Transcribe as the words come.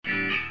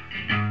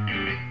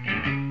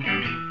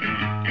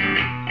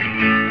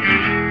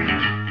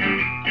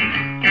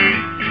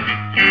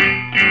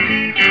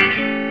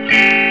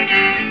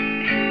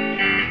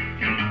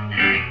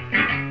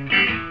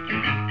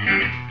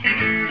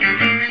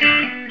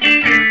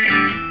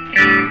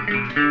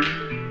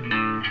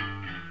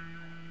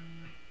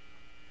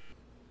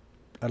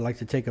like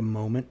to take a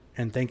moment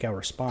and thank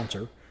our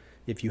sponsor.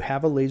 If you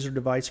have a laser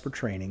device for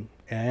training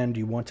and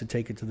you want to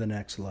take it to the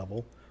next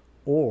level,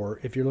 or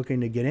if you're looking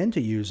to get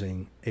into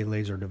using a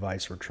laser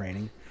device for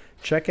training,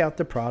 check out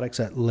the products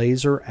at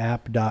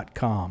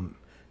laserapp.com,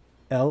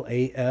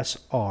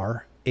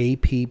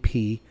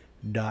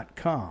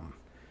 LASRAPP.com.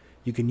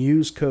 You can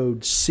use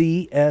code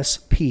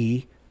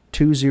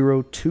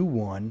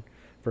CSP2021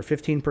 for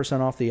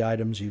 15% off the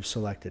items you've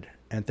selected.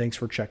 And thanks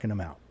for checking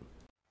them out.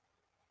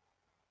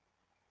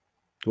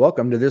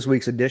 Welcome to this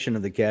week's edition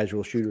of the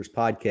Casual Shooters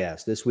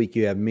Podcast. This week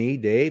you have me,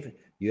 Dave.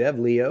 You have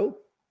Leo.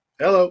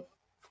 Hello.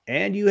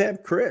 And you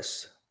have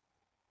Chris.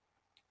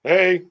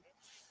 Hey.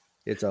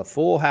 It's a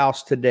full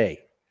house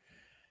today.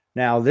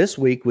 Now, this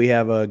week we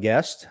have a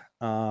guest.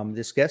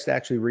 This guest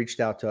actually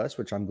reached out to us,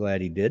 which I'm glad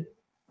he did.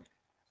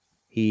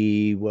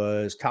 He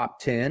was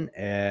top 10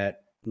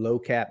 at Low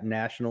Cap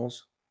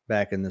Nationals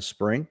back in the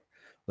spring.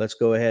 Let's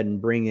go ahead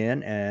and bring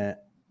in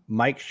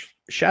Mike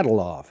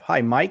Shatalov.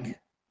 Hi, Mike.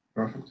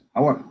 Perfect.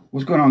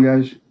 What's going on,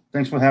 guys?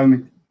 Thanks for having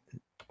me.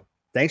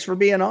 Thanks for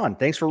being on.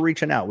 Thanks for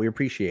reaching out. We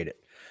appreciate it.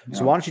 Yeah.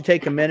 So why don't you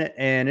take a minute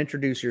and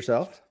introduce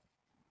yourself?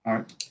 All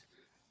right.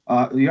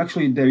 You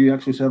actually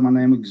said my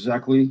name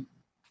exactly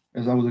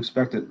as I was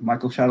expected.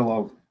 Michael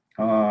Shatalov.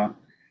 Well,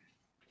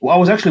 I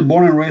was actually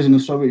born and raised in the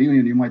Soviet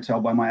Union. You might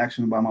tell by my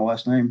accent and by my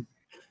last name.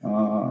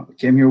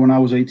 Came here when I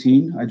was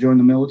 18. I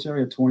joined the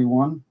military at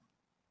 21.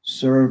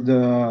 Served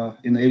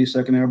in the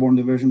 82nd Airborne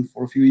Division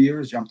for a few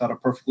years. Jumped out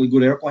of perfectly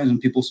good airplanes.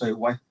 And people say,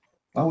 why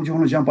would you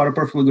want to jump out of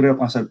perfectly good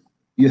airplanes? I said,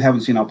 you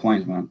haven't seen our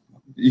planes, man.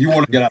 You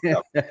want to get out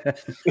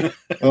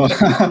of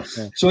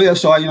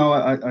So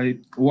I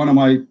one of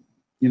my,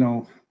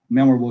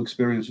 memorable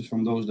experiences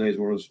from those days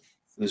was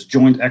this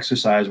joint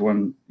exercise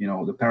when,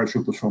 the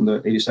paratroopers from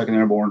the 82nd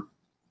Airborne,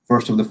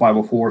 first of the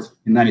 504th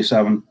in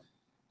 97,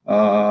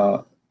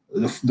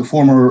 the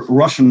former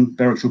Russian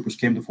paratroopers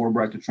came to Fort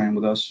Bragg to train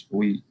with us.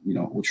 We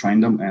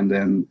trained them and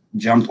then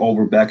jumped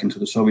over back into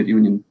the Soviet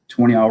Union,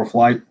 20-hour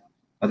flight.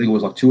 I think it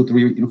was like 2 or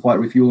 3 in-flight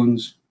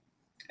refuelings.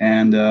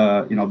 And,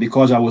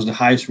 because I was the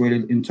highest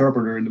rated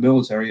interpreter in the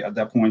military at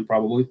that point,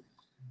 probably,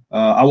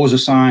 I was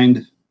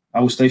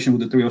stationed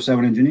with the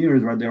 307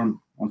 engineers right there on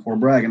Fort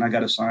Bragg. And I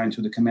got assigned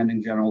to the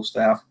commanding general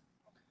staff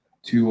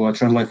to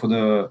translate for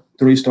the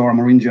 3-star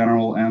Marine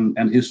general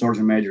and his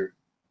sergeant major.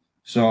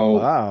 So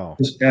wow.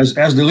 as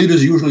the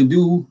leaders usually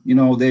do,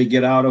 they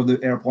get out of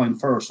the airplane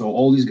first. So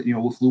all these, we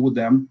flew with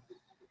them,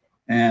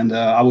 and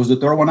I was the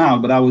third one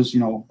out, but I was,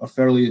 a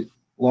fairly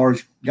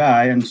large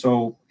guy and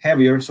so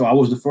heavier. So I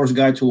was the first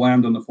guy to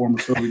land on the former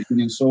Soviet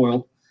Union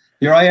soil.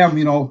 Here I am,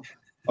 an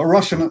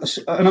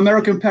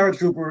American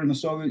paratrooper in the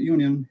Soviet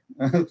Union,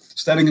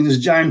 standing in this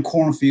giant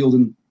cornfield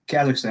in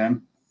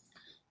Kazakhstan.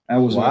 That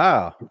was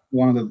wow.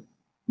 One of the,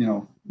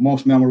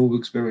 most memorable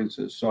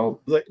experiences.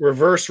 So like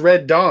reverse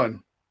Red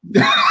Dawn.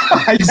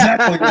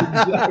 Exactly.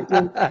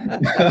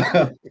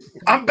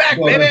 I'm back,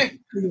 baby.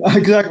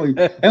 Exactly.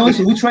 And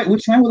listen, we train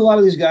with a lot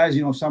of these guys.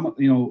 Some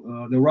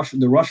the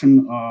Russian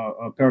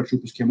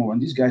paratroopers came over,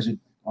 and these guys are,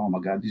 oh my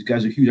God, these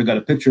guys are huge. I got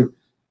a picture.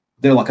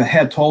 They're like a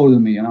head taller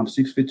than me, and I'm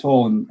 6 feet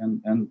tall.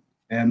 And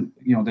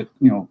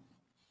the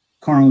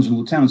colonels and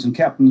lieutenants and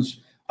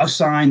captains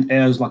assigned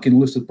as like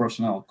enlisted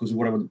personnel because of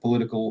whatever the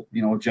political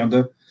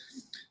agenda.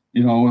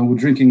 And we're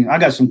drinking. I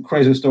got some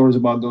crazy stories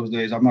about those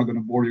days. I'm not going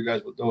to bore you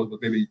guys with those,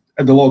 but maybe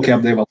at the low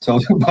cap, Dave, I'll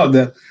tell you about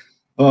that.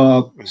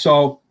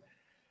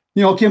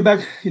 Came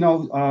back,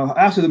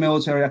 after the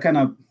military, I kind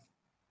of,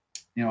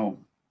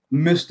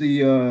 missed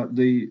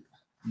the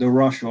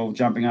rush of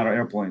jumping out of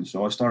airplanes.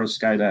 So I started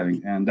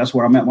skydiving, and that's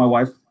where I met my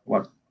wife.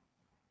 I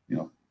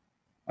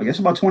guess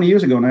about 20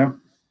 years ago now.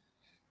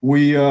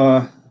 We've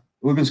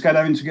been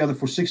skydiving together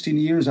for 16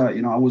 years. I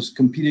was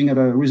competing at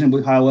a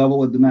reasonably high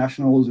level at the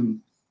nationals,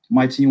 and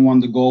my team won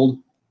the gold.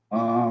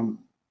 The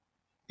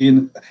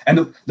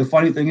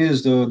funny thing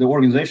is the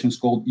organization is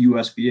called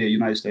USPA,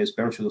 United States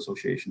Parachute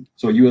Association.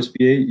 So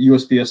USPA,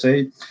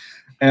 USPSA,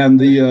 and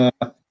the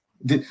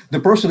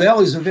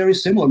personalities are very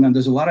similar, man.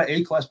 There's a lot of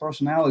A-class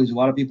personalities, a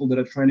lot of people that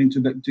are training to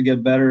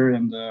get better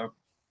and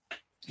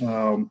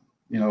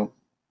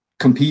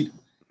compete.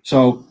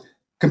 So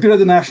competed at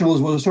the nationals,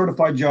 was a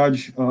certified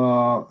judge,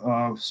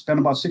 spent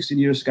about 16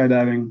 years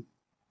skydiving,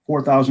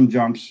 4,000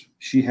 jumps.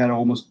 She had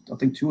almost, I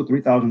think, 2,000 or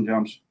 3,000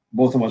 jumps.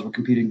 Both of us were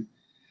competing.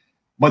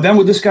 But then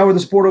we discovered the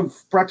sport of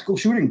practical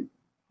shooting.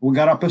 We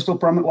got our pistol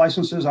permit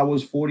licenses. I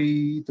was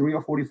 43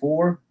 or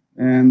 44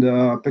 and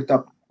picked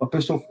up a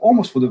pistol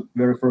almost for the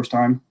very first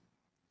time.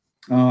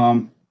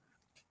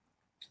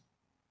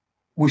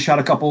 We shot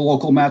a couple of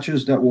local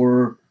matches that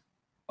were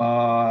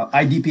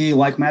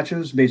IDPA-like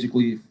matches,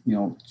 basically,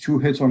 2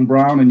 hits on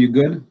Brown and you're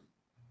good.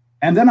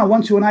 And then I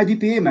went to an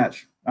IDPA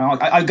match.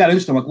 I got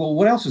interested. I'm like, well,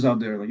 what else is out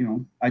there?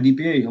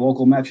 IDPA, a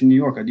local match in New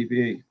York,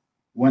 IDPA.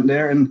 Went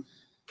there, and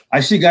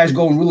I see guys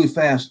going really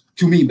fast.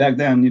 To me, back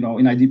then, in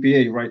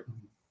IDPA, right?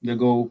 They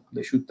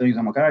shoot things.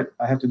 I'm like, all right,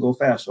 I have to go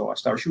fast. So I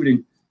start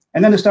shooting.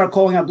 And then they start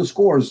calling out the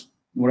scores,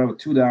 whatever,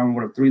 2 down,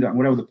 whatever, 3 down,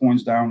 whatever the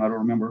points down, I don't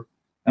remember.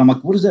 And I'm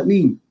like, what does that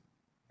mean?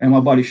 And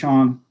my buddy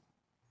Sean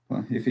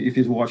if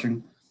he's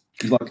watching.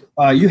 He's like,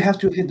 you have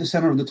to hit the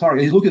center of the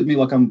target. He looked at me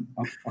like I'm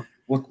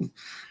like,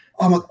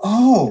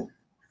 oh,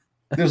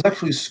 there's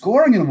actually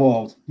scoring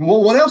involved.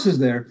 Well, what else is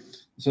there?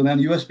 So then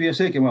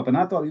USPSA came up, and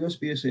I thought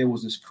USPSA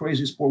was this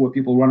crazy sport where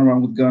people run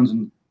around with guns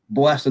and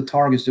blast the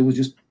targets.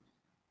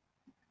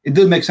 It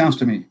didn't make sense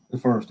to me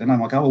at first. And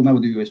I'm like, I will never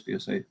do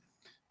USPSA.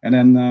 And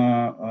then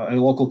a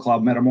local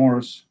club,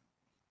 Metamoris,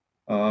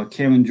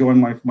 came and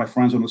joined my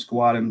friends on the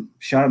squad and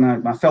shot it,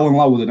 and I fell in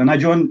love with it. And I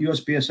joined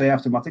USPSA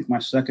after, I think, my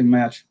second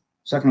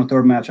or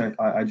third match,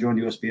 I joined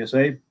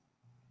USPSA.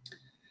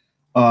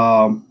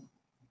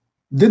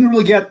 Didn't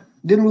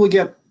really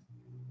get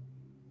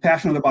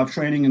passionate about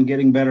training and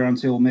getting better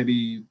until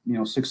maybe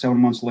 6-7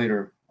 months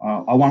later.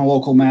 I won a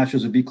local match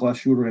as a B-class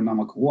shooter, and I'm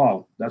like,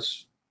 wow,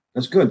 that's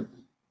good.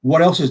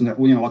 What else is that?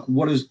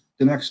 What is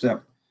the next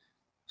step?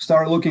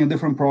 Started looking at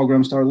different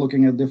programs, started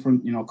looking at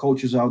different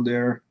coaches out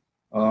there,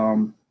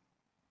 and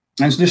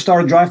just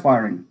started dry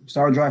firing.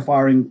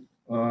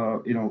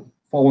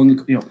 Following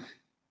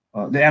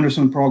the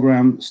Anderson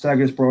program,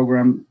 Stagger's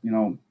program,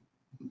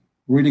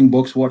 reading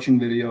books, watching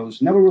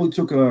videos. Never really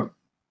took a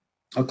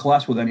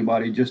class with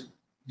anybody, just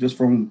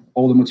from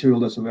all the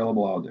material that's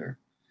available out there.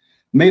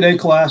 Made a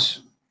class,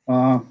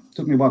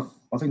 took me about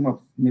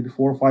maybe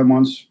 4 or 5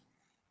 months.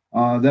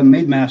 Then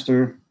made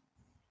master,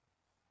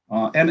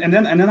 and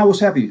then I was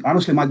happy.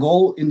 Honestly, my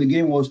goal in the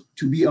game was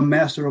to be a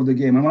master of the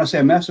game. And when I say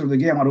a master of the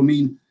game, I don't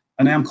mean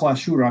an M class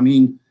shooter. I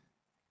mean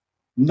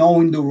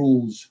knowing the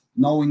rules,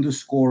 knowing the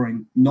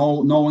scoring,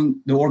 knowing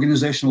the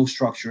organizational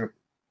structure.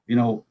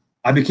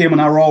 I became an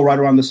RO right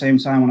around the same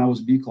time when I was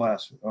B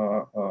class.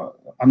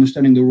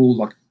 Understanding the rules,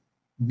 like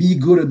be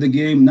good at the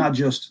game, not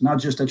just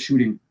at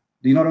shooting.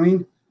 Do you know what I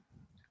mean?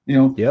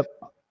 Yep.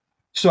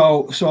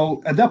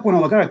 So at that point,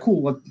 I'm like, all right,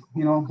 cool.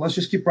 Let's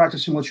just keep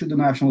practicing. Let's shoot the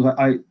nationals.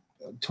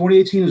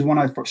 2018 is when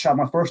I shot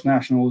my first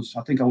nationals.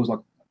 I think I was like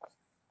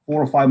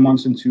 4 or 5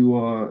 months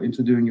into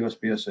doing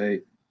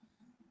USPSA,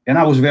 and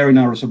I was very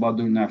nervous about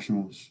doing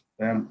nationals.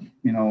 And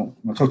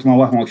I talked to my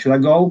wife. I'm like, should I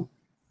go?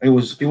 It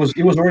was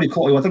already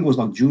cold. I think it was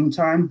like June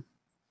time,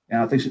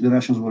 and I think the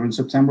nationals were in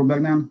September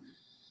back then.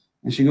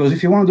 And she goes,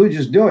 if you want to do it,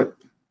 just do it.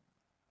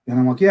 And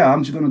I'm like, yeah,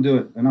 I'm just going to do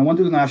it. And I went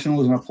to the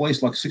nationals, and I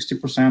placed like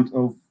 60%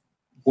 of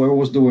whoever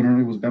was the winner.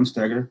 It was Ben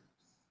Steger.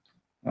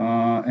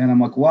 And I'm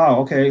like, wow,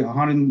 okay,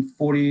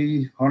 140,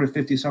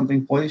 150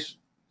 something place.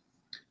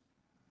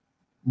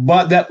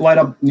 But that lit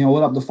up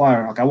the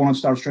fire. Like, I want to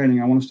start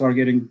training. I want to start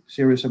getting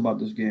serious about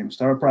this game.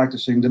 Started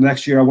practicing. The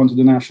next year I went to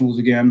the nationals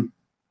again,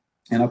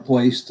 and I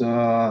placed,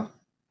 I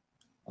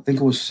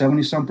think it was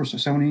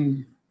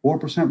 74%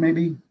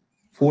 maybe,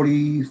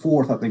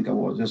 44th, I think I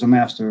was, as a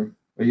master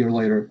a year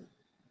later.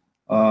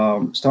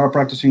 Started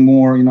practicing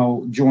more,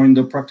 joined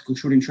the practical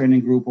shooting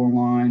training group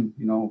online,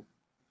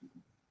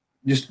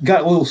 just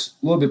got a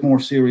little bit more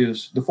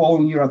serious. The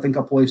following year, I think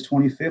I placed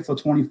 25th or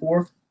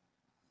 24th.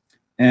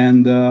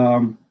 And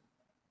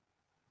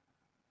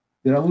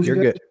did I lose you?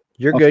 You're good.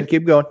 You're good.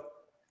 Keep going.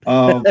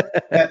 and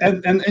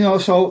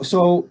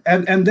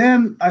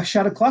then I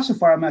shot a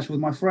classifier match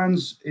with my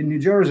friends in New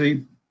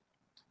Jersey.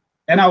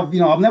 And I've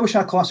never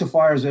shot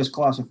classifiers as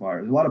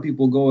classifiers. A lot of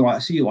people go, I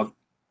see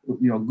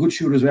good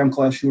shooters,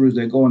 M-class shooters,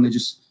 they go and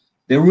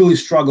they really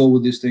struggle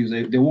with these things.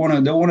 They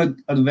want to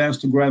advance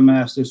to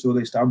grandmaster, so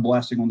they start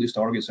blasting on these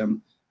targets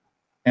and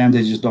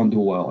they just don't do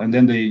well. And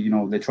then they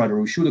try to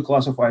reshoot a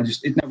classifier.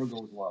 It never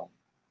goes well.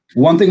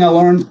 One thing I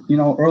learned,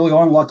 early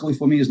on, luckily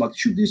for me, is like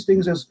shoot these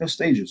things as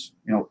stages.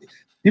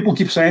 People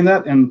keep saying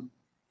that, and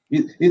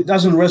it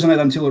doesn't resonate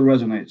until it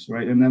resonates,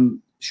 right? And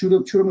then shoot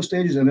them as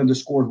stages, and then the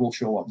scores will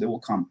show up. They will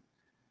come.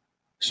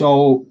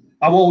 So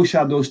I've always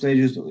shot those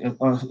stages,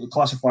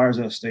 classifiers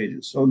as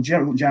stages. So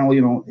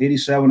generally,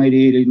 87,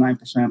 88,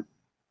 89%,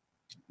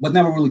 but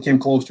never really came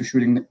close to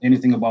shooting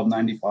anything above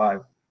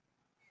 95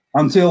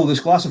 until this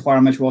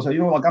classifier match where I said,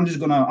 I'm just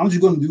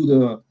gonna do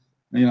the,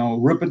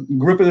 grip it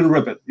and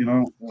rip it,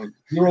 like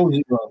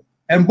 0-0.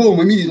 And boom,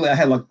 immediately I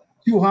had like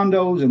 2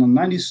 hundos and a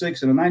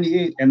 96 and a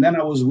 98. And then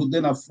I was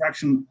within a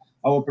fraction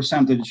of a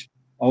percentage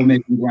of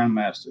making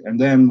grandmaster. And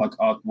then like,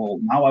 well,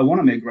 now I want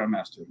to make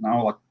grandmaster.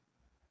 Now, like,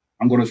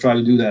 I'm going to try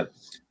to do that.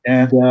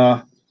 And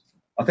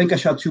I think I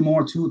shot 2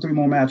 or 3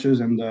 more matches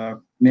and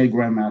made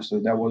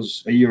grandmaster. That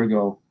was a year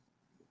ago.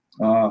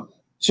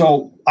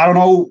 So I don't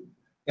know.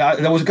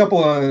 There was a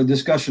couple of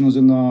discussions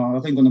I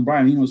think on the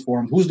Brian Enos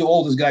forum. Who's the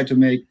oldest guy to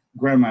make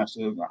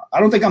grandmaster? I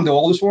don't think I'm the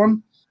oldest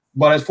one,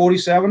 but at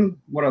 47,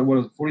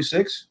 what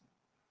 46?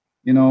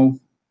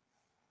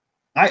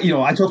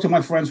 I talk to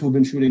my friends who've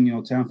been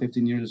shooting, 10,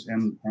 15 years,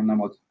 and I'm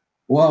like,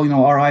 well,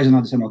 our eyes are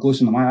not the same. Like,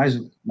 listen, my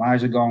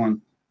eyes are going,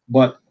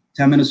 but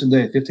 10 minutes a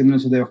day, 15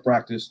 minutes a day of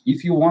practice.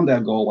 If you want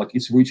that goal, like,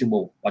 it's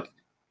reachable. Like,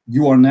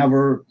 you are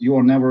never,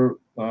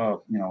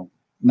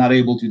 not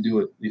able to do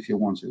it if you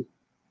want to.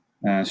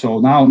 So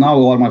now a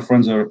lot of my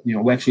friends are,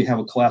 we actually have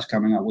a class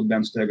coming up with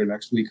Ben Steger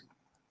next week.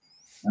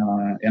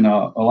 And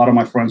a lot of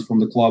my friends from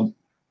the club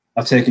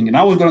are taking it. And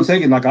I was going to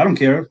take it. Like, I don't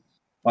care.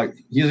 Like,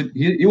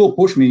 he will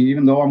push me,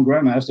 even though I'm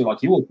grandmaster. Like,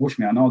 he will push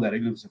me. I know that,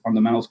 even if it's a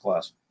fundamentals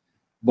class.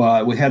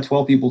 But we had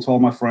 12 people,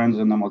 told my friends,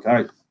 and I'm like, all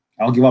right,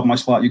 I'll give up my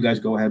spot. You guys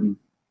go ahead and,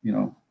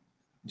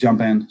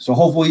 jump in. So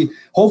hopefully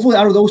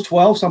out of those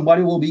 12,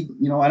 somebody will be,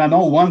 and I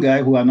know one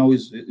guy who I know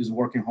is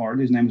working hard.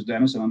 His name is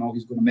Dennis, and I know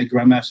he's going to make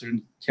Grandmaster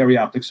and carry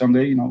optics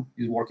someday.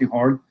 He's working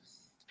hard.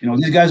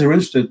 These guys are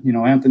interested.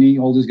 Anthony,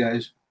 all these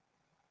guys,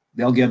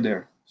 they'll get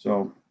there.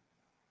 So,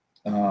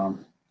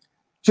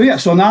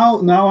 So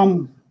now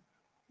I'm,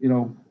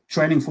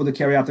 training for the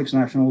carry optics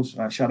nationals.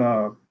 I shot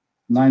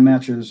 9 or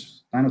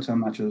 10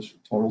 matches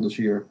total this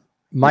year.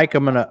 Mike,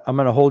 I'm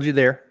gonna hold you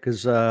there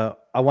because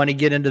I want to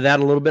get into that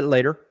a little bit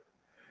later.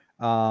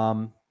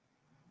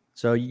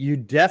 So you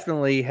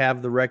definitely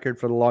have the record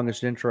for the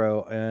longest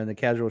intro in the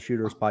Casual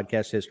Shooters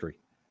podcast history,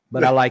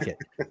 but I like it.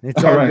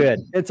 It's all good.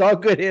 It's all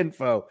good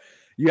info.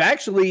 You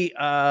actually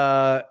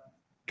kind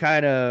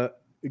of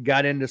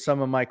got into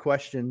some of my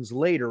questions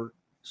later,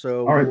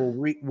 so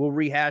we'll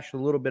rehash a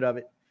little bit of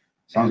it.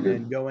 Sounds good.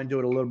 And go into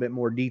it a little bit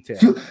more detail.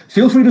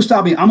 Feel free to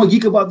stop me. I'm a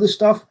geek about this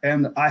stuff,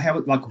 and I have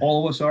it like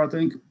all of us are. I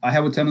think I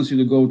have a tendency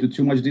to go into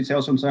too much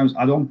detail sometimes.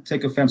 I don't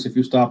take offense if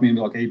you stop me and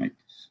be like, "Hey, mate,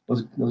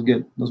 let's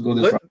go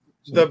this route."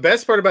 So. The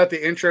best part about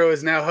the intro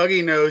is now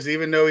Huggy knows,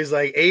 even though he's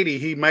like 80,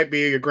 he might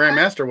be a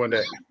grandmaster one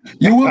day.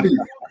 You will be.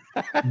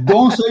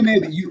 Don't say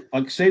maybe. You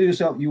say to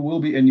yourself, "You will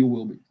be," and you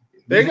will be.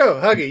 There you go,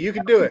 Huggy. You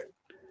can do it.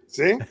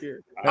 See,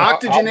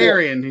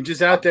 octogenarian. He's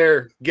just out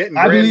there getting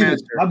I believe grandmaster.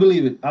 it. I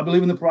believe it. I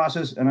believe in the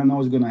process, and I know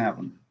it's going to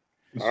happen.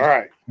 All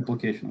right.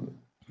 Implication of it.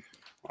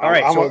 All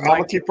right. I'm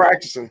gonna keep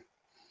practicing.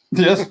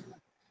 Yes.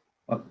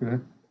 Okay.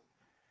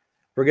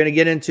 We're going to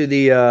get into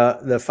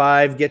the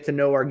 5 get to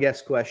know our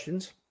guest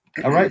questions.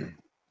 All right.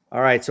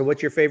 All right. So,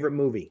 what's your favorite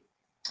movie?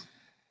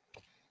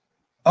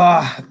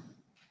 All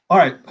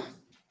right.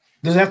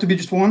 Does it have to be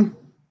just one?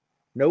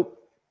 Nope.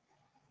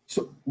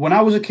 So when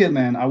I was a kid,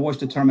 man, I watched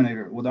The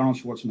Terminator with Arnold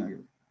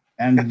Schwarzenegger,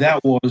 and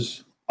that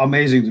was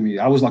amazing to me.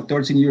 I was like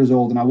 13 years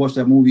old, and I watched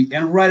that movie.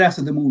 And right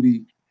after the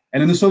movie,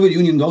 and in the Soviet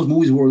Union, those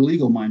movies were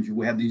illegal, mind you.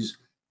 We had these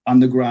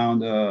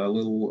underground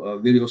little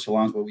video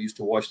salons where we used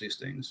to watch these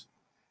things.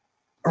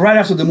 Right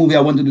after the movie,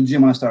 I went to the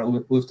gym and I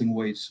started lifting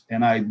weights,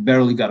 and I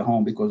barely got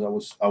home because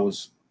I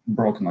was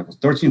broken, like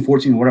 13,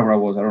 14, whatever I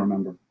was. I don't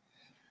remember.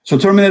 So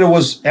Terminator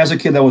was, as a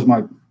kid, that was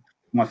my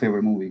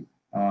favorite movie.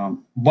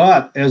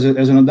 But as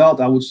an adult,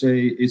 I would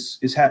say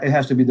it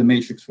has to be The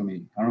Matrix for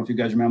me. I don't know if you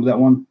guys remember that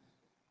one.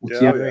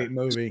 Yeah, great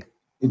movie.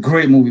 A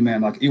great movie,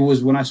 man. Like it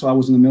was when I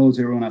was in the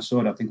military when I saw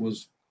it. I think it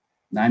was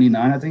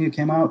 99. I think it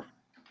came out,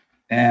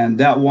 and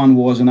that one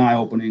was an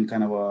eye-opening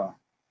kind of a.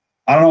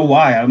 I don't know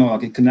why. I don't know.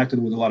 Like it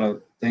connected with a lot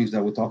of things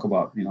that we talk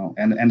about,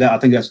 and I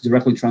think that's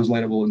directly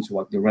translatable into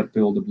like the red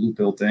pill, the blue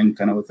pill thing,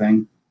 kind of a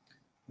thing.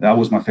 That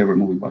was my favorite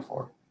movie by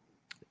far.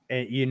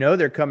 And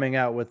they're coming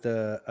out with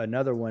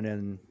another one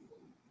in.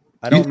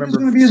 I don't remember. It's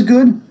going to be as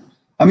good.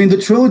 I mean,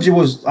 the trilogy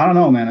was, I don't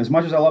know, man. As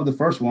much as I love the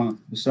first one,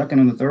 the second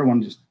and the third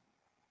one just.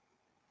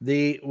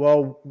 The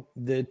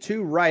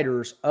two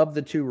writers,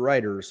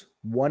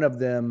 one of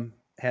them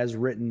has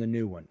written the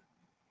new one.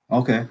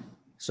 Okay.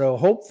 So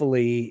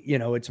hopefully,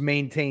 it's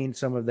maintained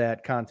some of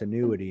that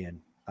continuity, and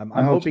I'm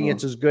hoping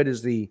it's as good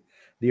as the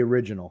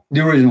original.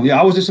 The original, yeah.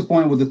 I was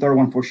disappointed with the third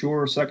one for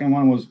sure. Second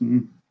one was.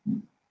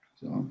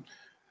 So.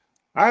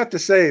 I have to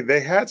say they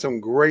had some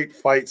great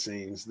fight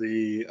scenes.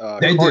 The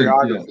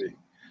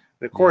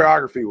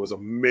choreography was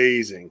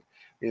amazing.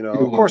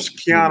 Of course,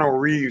 Keanu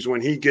Reeves when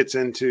he gets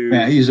into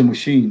he's a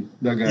machine.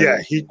 That guy. Yeah,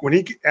 when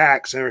he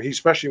acts, and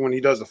especially when he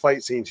does the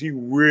fight scenes, he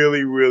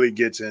really, really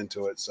gets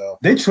into it. So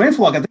they trained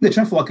for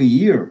a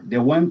year. They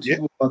went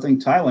to I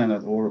think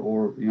Thailand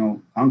or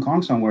Hong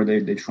Kong somewhere.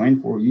 They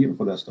trained for a year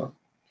for that stuff.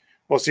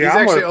 Well, see, he's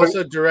actually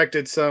also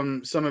directed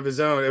some of his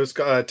own. It was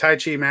Tai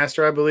Chi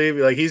Master, I believe.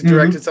 Like he's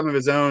directed some of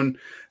his own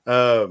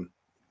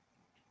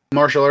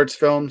martial arts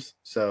films.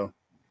 So,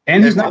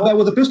 and he's not bad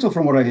with a pistol,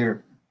 from what I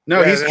hear.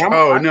 No,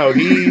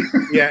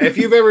 If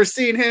you've ever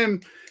seen him,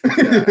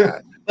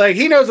 like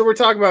he knows what we're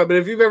talking about. But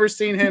if you've ever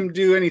seen him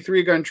do any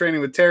 3-gun training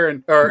with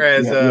Terran, or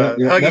as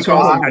Huggy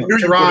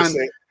calls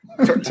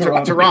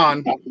him,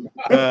 Tehran.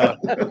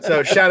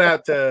 So shout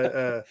out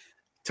to.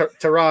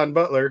 Tehran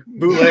Butler,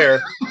 Boulaire,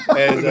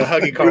 as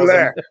Huggy calls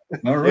him.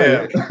 All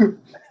right.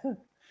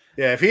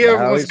 Yeah, if he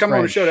ever wants to come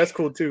on the show, that's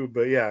cool too.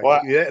 But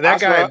that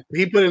guy,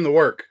 he put in the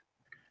work.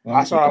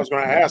 That's what I was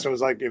going to ask. It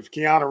was like, if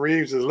Keanu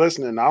Reeves is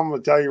listening, I'm going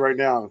to tell you right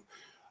now,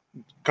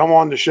 come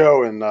on the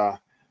show and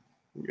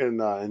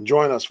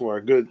join us for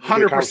a good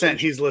 100%.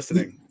 He's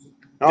listening.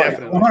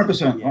 Definitely,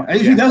 100%.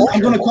 If he does,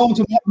 I'm going to call him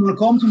tomorrow. I'm going to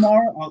call him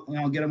tomorrow.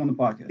 I'll get him on the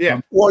podcast. Yeah.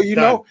 Well, you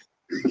know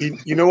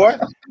what?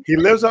 He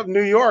lives up in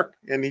New York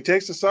and he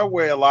takes the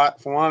subway a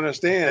lot, from what I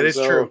understand. That is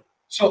true.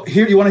 So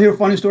here, you want to hear a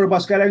funny story about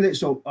skydiving?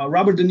 So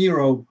Robert De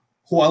Niro,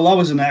 who I love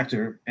as an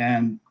actor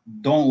and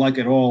don't like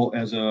at all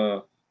as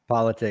a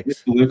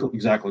politics.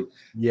 Exactly.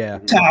 Yeah.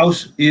 His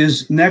house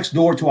is next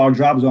door to our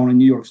drop zone in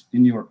New York,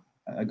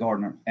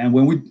 Gardner. And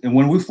when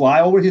we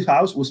fly over his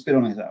house, we'll spit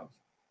on his house.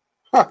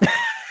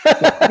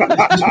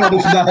 This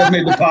probably should not have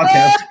made the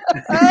podcast.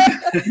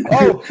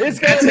 Oh, it's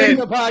going to be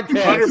the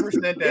podcast.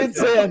 100% It's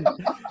in.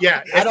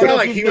 Yeah, it felt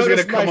like he was going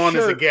to come on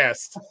as a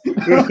guest.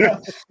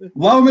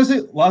 Love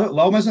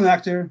him as an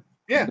actor.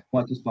 Yeah.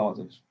 Like his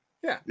politics.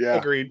 Yeah.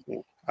 Agreed.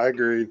 I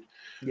agreed.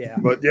 Yeah.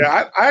 But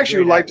yeah, I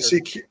actually like to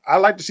see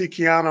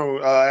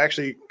Keanu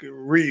actually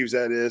Reeves,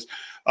 that is,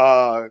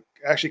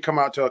 actually come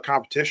out to a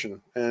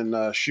competition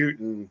and shoot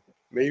and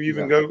maybe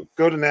even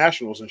go to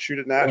nationals and shoot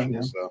at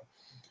nationals. So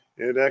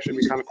it'd actually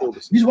be kind of cool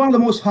to see. He's one of the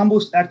most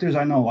humblest actors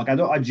I know. Like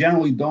I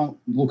generally don't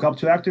look up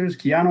to actors.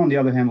 Keanu, on the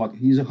other hand, like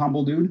he's a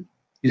humble dude.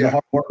 He's a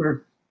hard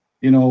worker,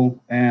 and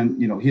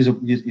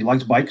he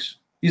likes bikes.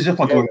 He's just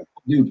like a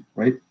dude,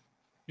 right?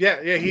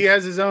 Yeah. He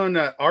has his own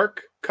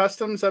Arc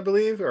Customs, I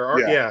believe, or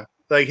Arc,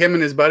 like him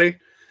and his buddy.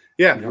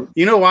 Yeah,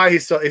 you know why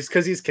it's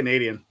because he's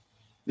Canadian.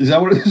 Is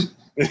that what it is?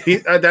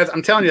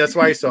 I'm telling you, that's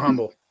why he's so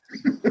humble.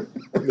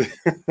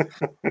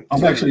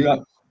 I'm actually.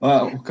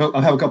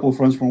 I have a couple of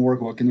friends from work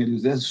who are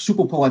Canadians. They're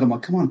super polite. I'm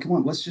like, come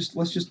on, let's get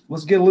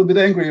a little bit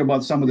angry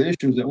about some of the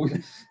issues that we.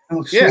 I'm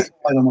like,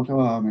 I'm like,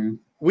 oh man.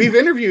 We've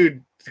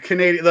interviewed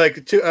Canadian,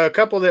 a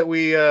couple that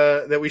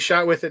we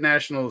shot with at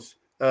nationals.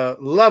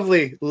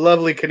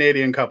 Lovely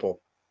Canadian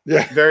couple.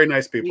 Yeah, very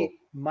nice people.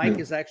 Mike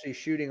is actually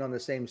shooting on the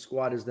same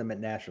squad as them at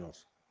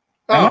nationals.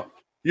 Oh,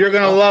 you're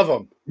gonna love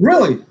them.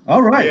 Really?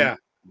 All right. Yeah.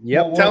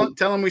 Yep.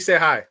 Tell them we say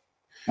hi.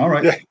 All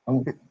right.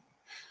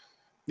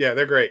 Yeah,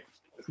 they're great.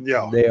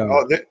 Yeah, they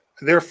are.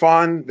 They're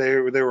fun. They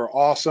were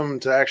awesome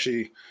to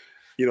actually,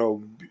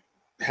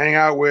 hang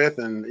out with,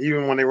 and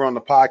even when they were on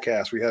the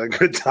podcast, we had a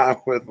good time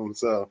with them.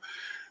 So,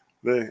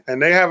 they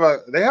have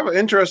an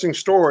interesting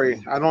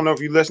story. I don't know if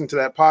you listened to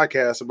that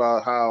podcast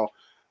about how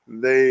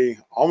they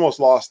almost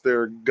lost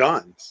their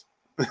guns,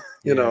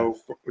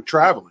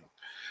 traveling.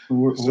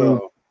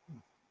 So,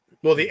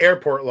 well, the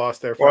airport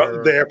lost their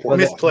fire. The airport,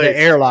 misplaced. The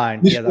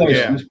airline.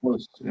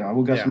 Misplaced. Yeah,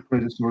 we got some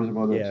crazy stories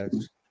about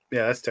that.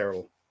 Yeah, that's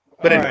terrible.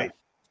 But anyway. Right.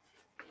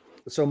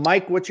 So,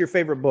 Mike, what's your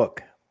favorite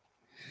book?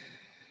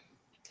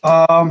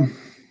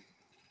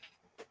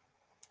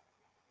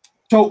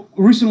 So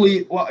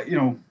recently,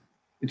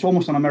 it's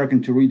almost an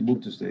American to read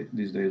book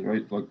these days,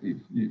 right? Like a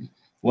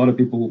lot of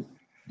people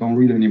don't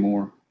read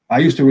anymore. I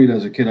used to read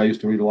as a kid. I used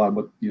to read a lot,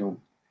 but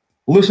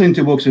listening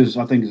to books is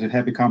a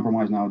happy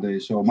compromise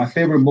nowadays. So my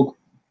favorite book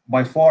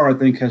by far, I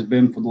think, has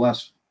been for the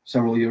last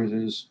several years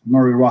is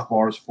Murray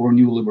Rothbard's For a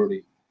New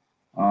Liberty.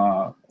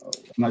 I'm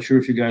not sure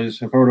if you guys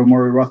have heard of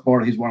Murray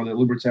Rothbard. He's one of the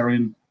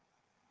libertarian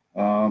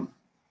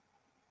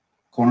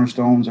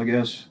cornerstones, I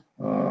guess.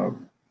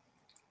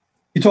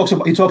 He talks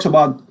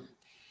about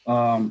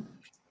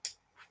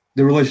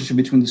the relationship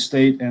between the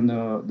state and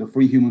the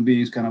free human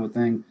beings, kind of a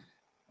thing.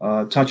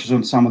 Touches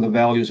on some of the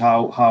values,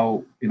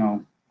 how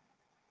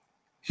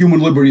human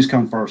liberties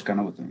come first, kind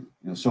of a thing.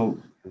 So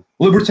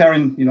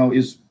libertarian,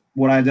 is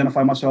what I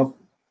identify myself,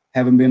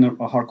 having been a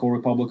hardcore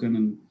Republican,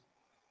 and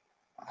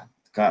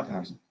God,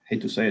 I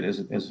hate to say it, as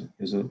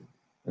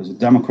a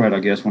Democrat, I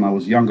guess, when I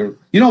was younger.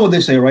 You know what they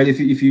say, right? If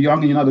you're young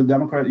and you're not a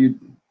Democrat,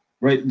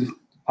 right?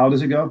 How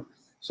does it go?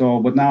 So,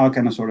 but now I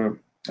kind of sort of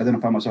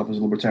identify myself as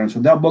a libertarian.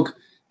 So that book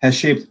has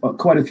shaped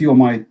quite a few of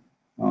my,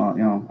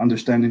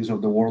 understandings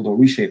of the world, or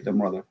reshaped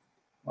them rather,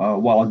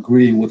 while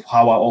agreeing with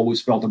how I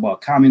always felt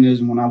about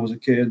communism when I was a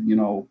kid.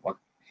 Like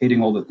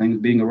hating all the things,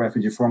 being a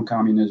refugee from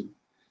communism,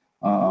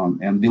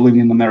 and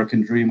believing in the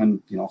American dream,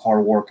 and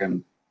hard work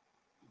and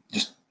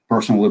just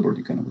personal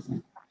liberty, kind of a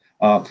thing.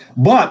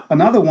 But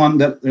another one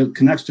that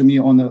connects to me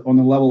on the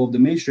level of the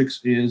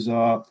Matrix is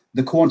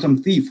The Quantum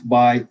Thief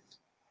by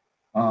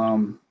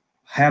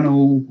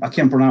Hannu. I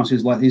can't pronounce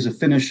his last. He's a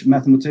Finnish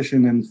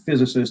mathematician and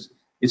physicist.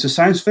 It's a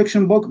science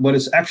fiction book, but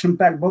it's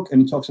action-packed book,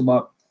 and it talks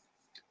about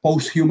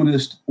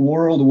post-humanist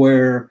world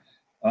where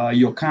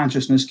your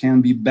consciousness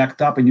can be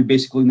backed up and you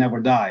basically never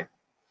die.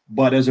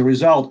 But as a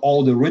result,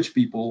 all the rich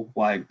people,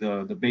 like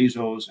the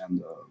Bezos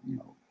and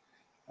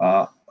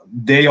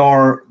they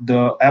are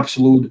the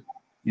absolute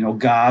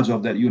gods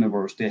of that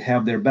universe. They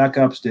have their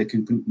backups. They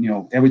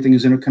can everything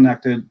is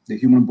interconnected. The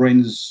human brain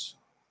is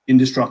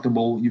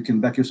indestructible. You can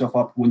back yourself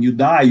up. When you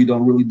die, you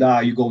don't really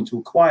die. You go into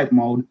a quiet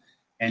mode,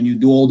 and you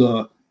do all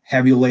the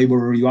heavy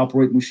labor. You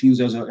operate machines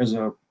as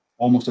a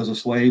almost as a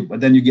slave, but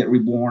then you get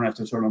reborn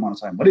after a certain amount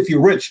of time. But if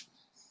you're rich,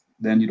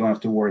 then you don't have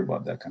to worry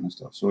about that kind of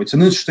stuff. So it's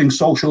an interesting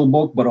social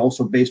book, but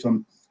also based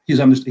on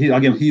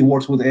he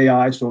works with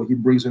AI, so he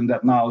brings in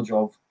that knowledge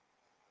of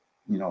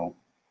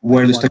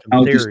where this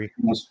technology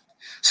is.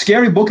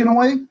 Scary book in a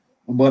way,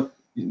 but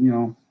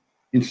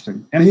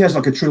interesting. And he has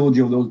like a trilogy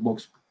of those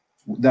books.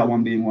 That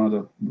one being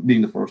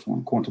being the first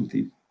one, Quantum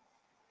Thief.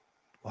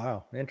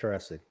 Wow,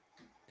 interesting.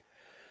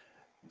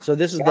 So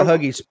this is the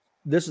Huggy.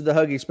 This is the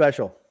Huggy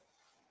special.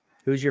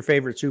 Who's your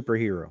favorite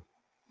superhero?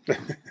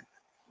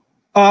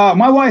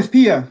 My wife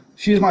Pia.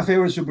 She's my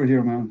favorite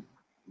superhero, man.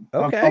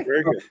 Okay.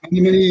 Very good.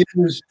 Many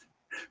years.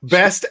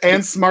 Best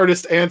and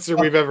smartest answer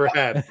we've ever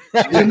had.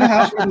 She's in the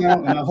house right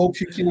now, and I hope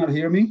she cannot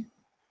hear me.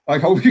 I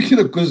hope you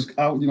can, because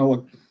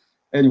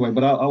anyway,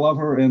 but I love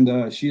her,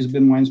 and she's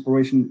been my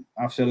inspiration.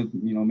 I've said it,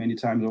 many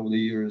times over the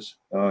years.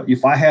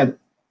 If I had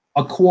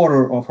a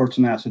quarter of her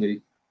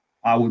tenacity,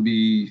 I'll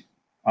be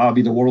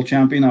the world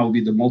champion. I would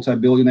be the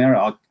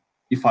multi-billionaire.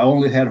 If I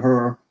only had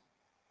her,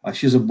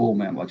 she's a bull,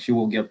 man. Like, she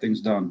will get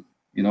things done.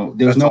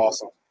 There's That's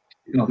awesome.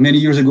 Many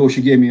years ago,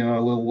 she gave me a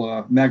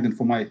little magnet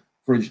for my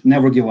fridge.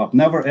 Never give up.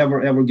 Never,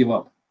 ever, ever give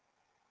up.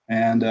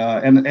 And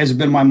it's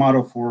been my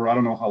motto for I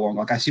don't know how long.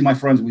 Like, I see my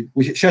friends.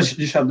 We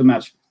just had the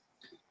match,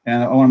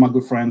 and one of my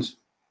good friends,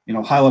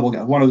 high level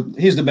guy.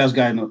 He's the best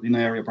guy in the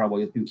area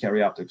probably in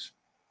carry optics.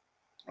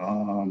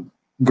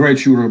 Great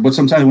shooter, but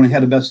sometimes when he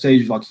had the best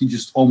stage, like, he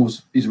just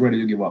almost is ready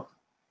to give up.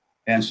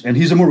 And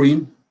he's a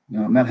Marine,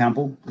 Matt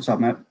Hampel. What's up,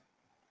 Matt?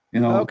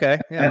 Okay,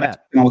 yeah,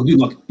 Matt. Dude,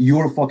 like,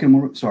 you're a fucking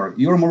Marine. Sorry,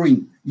 you're a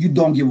Marine. You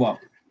don't give up.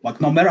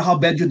 Like, no matter how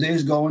bad your day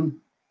is going,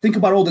 think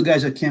about all the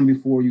guys that came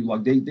before you.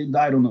 Like, they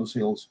died on those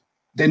hills.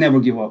 They never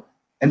give up.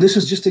 And this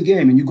is just a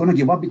game, and you're gonna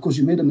give up because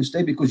you made a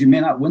mistake, because you may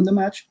not win the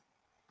match.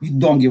 You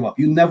don't give up.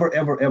 You never,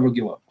 ever, ever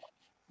give up.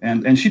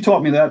 And she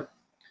taught me that,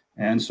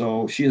 and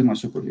so she is my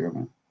superhero,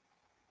 man.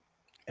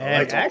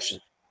 And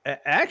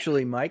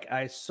actually, Mike,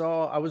 I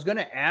was going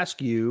to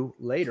ask you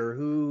later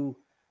who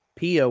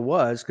Pia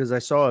was, because I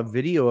saw a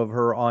video of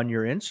her on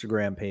your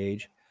Instagram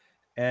page,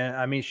 and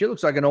I mean, she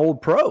looks like an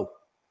old pro.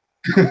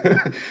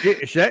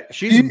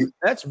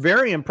 That's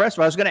very impressive.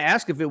 I was going to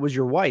ask if it was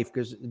your wife,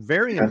 because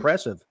very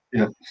impressive.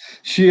 Yeah,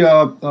 she's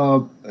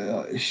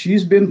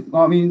been.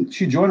 I mean,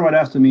 she joined right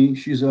after me.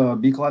 She's a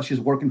B class. She's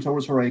working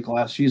towards her A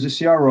class. She's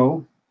a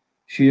CRO.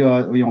 She,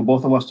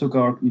 both of us took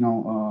our,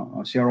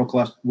 a CRO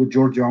class with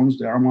George Jones,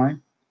 the RMI.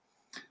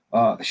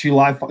 She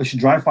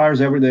dry fires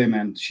every day,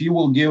 man. She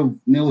will give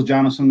Nils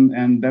Jonasson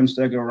and Ben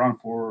Steger a run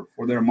for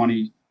their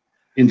money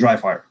in dry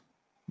fire.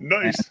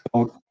 Nice.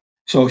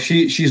 So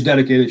she's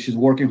dedicated. She's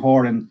working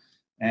hard, and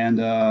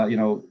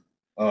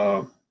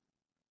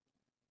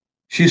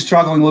she's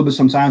struggling a little bit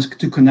sometimes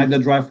to connect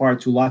that dry fire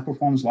to live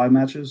performance, live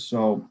matches.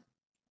 So,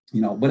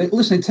 but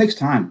listen, it takes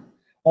time.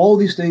 All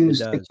these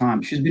things take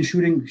time. She's been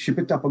shooting. She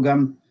picked up a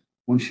gun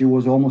when she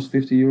was almost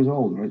 50 years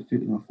old, right?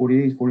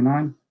 48,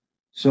 49.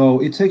 So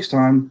it takes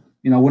time.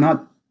 We're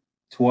not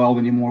 12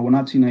 anymore. We're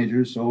not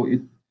teenagers.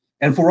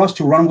 And for us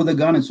to run with a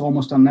gun, it's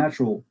almost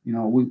unnatural.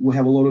 We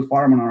have a loaded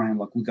firearm in our hand.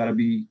 Like, we got to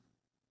be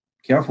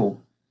careful.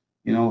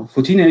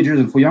 For teenagers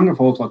and for younger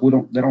folks, like,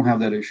 they don't have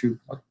that issue.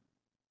 Like,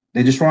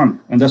 they just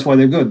run, and that's why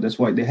they're good. That's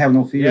why they have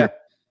no fear. Yeah.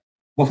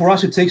 But for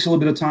us, it takes a little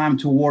bit of time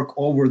to work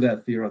over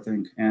that fear, I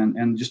think,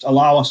 and just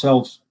allow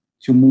ourselves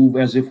to move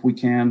as if we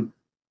can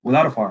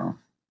without a firearm.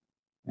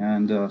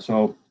 And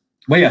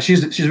but yeah,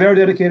 she's very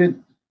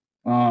dedicated.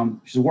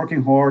 She's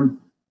working hard.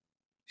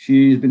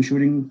 She's been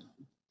shooting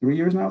 3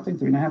 years now, I think,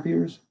 3.5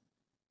 years.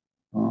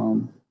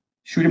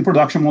 Shooting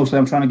production mostly.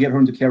 I'm trying to get her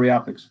into carry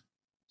optics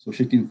so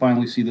she can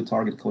finally see the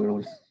target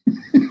clearly.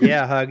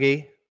 Yeah,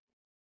 Huggy.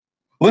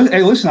 Well,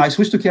 hey, listen, I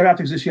switched to carry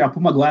optics this year. I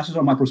put my glasses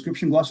on, my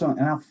prescription glasses on,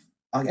 and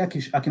I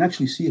can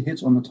actually see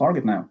hits on the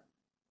target now.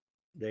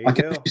 I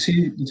can actually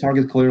see the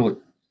target clearly,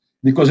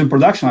 because in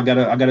production I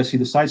gotta see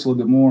the sights a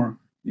little bit more.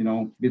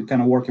 Been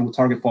kind of working with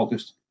target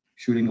focused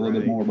shooting a little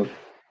bit more. But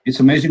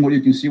it's amazing what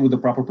you can see with the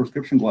proper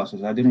prescription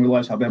glasses. I didn't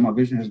realize how bad my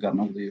vision has gotten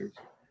over the years.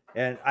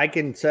 And I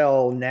can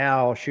tell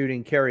now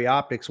shooting carry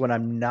optics when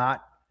I'm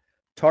not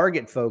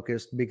target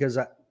focused, because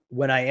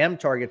when I am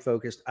target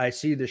focused, I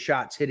see the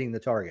shots hitting the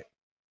target.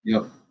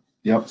 Yep.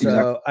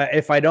 So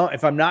exactly.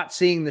 If I'm not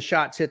seeing the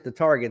shots hit the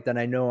target, then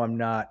I know I'm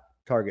not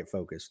target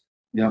focused.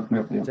 Yeah.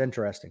 It's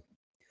interesting.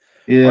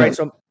 Yeah. All right.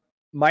 So,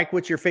 Mike,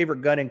 what's your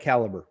favorite gun and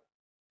caliber?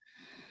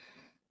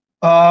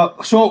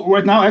 So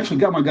right now, I actually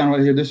got my gun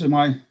right here. This is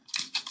my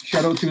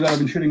Shadow 2 that I've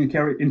been shooting in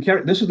carry.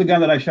 This is the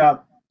gun that I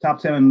shot top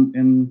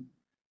 10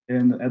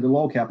 at the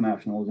low cap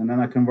nationals, and then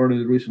I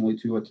converted it recently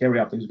to a carry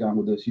optics gun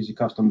with this easy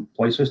custom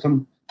play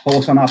system.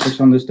 Polasan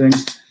optics on this thing.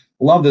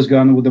 Love this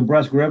gun with the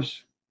breast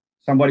grips.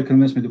 Somebody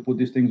convinced me to put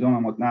these things on.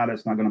 I'm like, nah,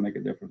 that's not going to make a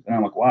difference. And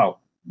I'm like, wow,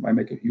 it might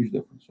make a huge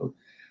difference. So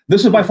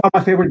this is by far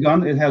my favorite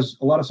gun. It has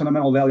a lot of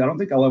sentimental value. I don't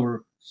think I'll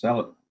ever sell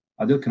it.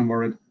 I did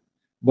convert it,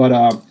 but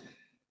I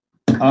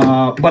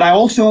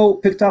also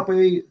picked up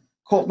a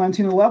Colt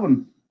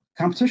 1911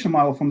 competition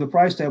model from the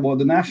price table at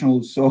the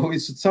Nationals. So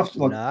it's tough to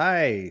look.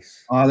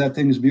 Nice. That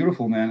thing is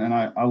beautiful, man. And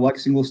I like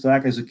single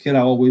stack. As a kid,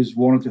 I always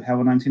wanted to have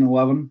a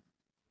 1911.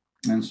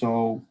 And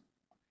so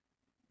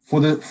I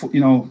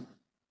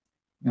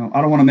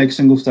don't want to make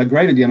single stack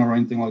great again or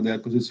anything like that,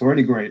 because it's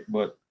already great,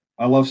 but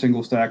I love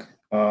single stack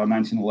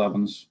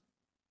 1911s.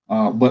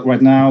 But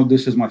right now,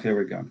 this is my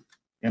favorite gun,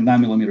 and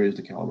 9mm is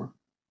the caliber.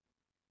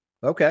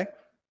 Okay.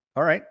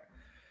 All right.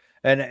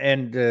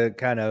 And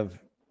kind of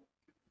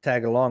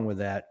tag along with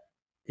that,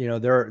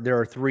 there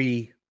are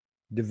 3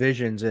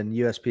 divisions in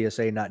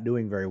USPSA not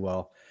doing very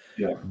well.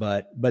 Yeah.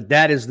 But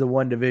that is the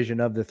one division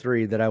of the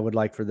 3 that I would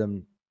like for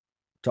them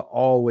to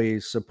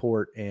always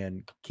support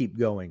and keep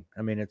going.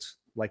 I mean, it's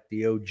like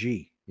the OG,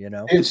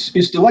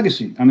 It's the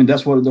legacy. I mean,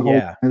 that's what the whole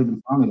has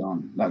been founded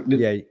on. Like,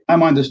 I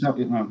mind this now.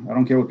 I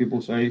don't care what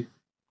people say.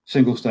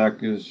 Single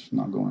stack is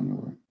not going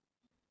anywhere.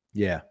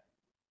 Yeah.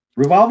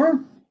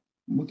 Revolver?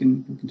 We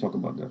can talk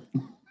about that.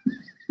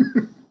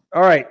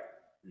 All right.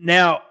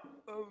 Now,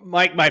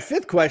 Mike, my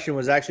fifth question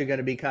was actually going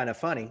to be kind of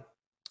funny.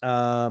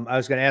 I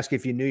was going to ask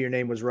if you knew your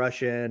name was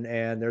Russian,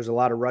 and there's a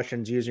lot of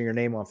Russians using your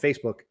name on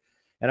Facebook.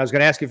 And I was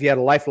going to ask if you had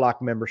a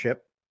LifeLock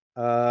membership.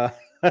 Probably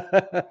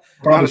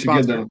should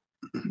get that.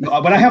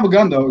 No, but I have a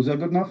gun though. Is that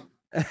good enough?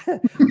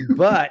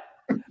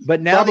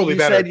 but now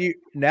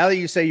that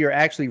you say you're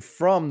actually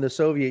from the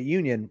Soviet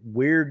Union,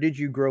 where did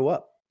you grow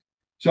up?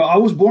 So I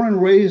was born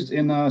and raised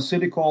in a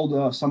city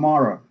called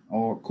Samara,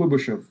 or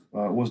Kuybushев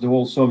was the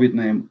old Soviet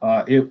name.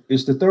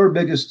 It's the third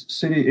biggest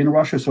city in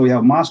Russia. So you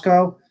have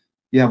Moscow,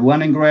 you have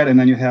Leningrad, and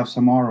then you have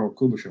Samara or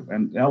Kuybushев.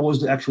 And that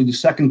was actually the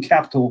second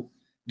capital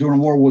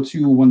during World War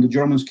II. When the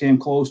Germans came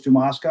close to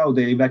Moscow,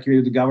 they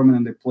evacuated the government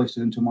and they placed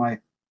it into my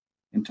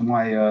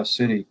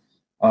city.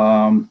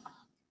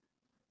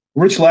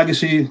 Rich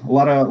legacy, a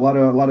lot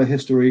of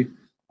history.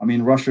 I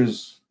mean,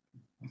 Russia's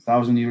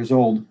 1,000 years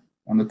old,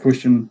 and the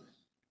Christian.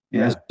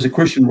 Yeah, as a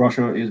Christian,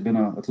 Russia has been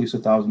at least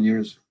 1,000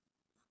 years.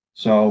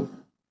 So,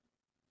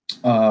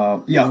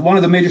 one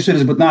of the major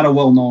cities, but not a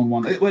well-known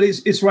one. But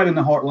it's right in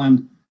the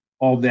heartland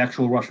of the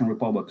actual Russian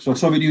Republic. So,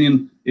 Soviet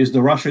Union is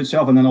the Russia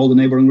itself, and then all the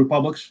neighboring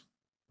republics,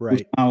 right?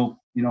 Which now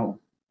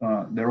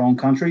their own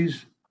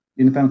countries,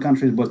 independent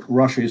countries. But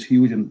Russia is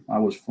huge, and I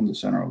was from the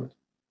center of it.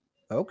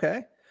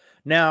 Okay.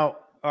 Now,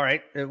 all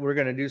right, we're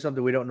going to do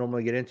something we don't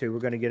normally get into. We're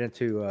going to get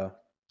into a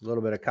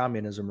little bit of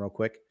communism real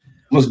quick.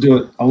 Let's do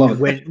it. I love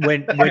it.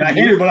 When I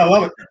hate it, but I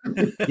love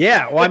it.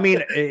 Yeah. Well, I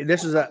mean,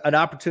 this is an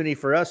opportunity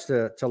for us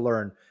to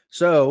learn.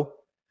 So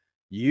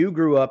you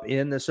grew up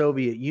in the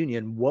Soviet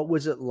Union. What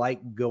was it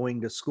like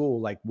going to school?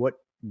 Like what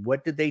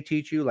did they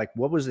teach you? Like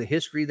what was the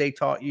history they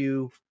taught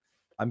you?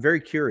 I'm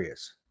very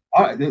curious.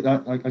 I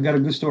got a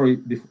good story.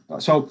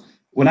 So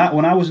when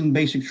I was in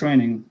basic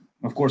training,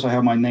 of course, I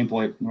have my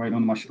nameplate right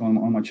on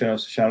my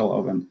chest,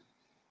 Shatalov,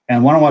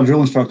 and one of my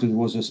drill instructors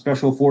was a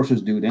special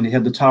forces dude, and he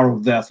had the Tower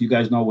of Death. You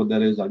guys know what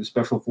that is, like the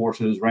special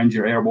forces,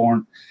 Ranger,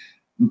 Airborne,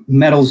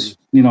 medals.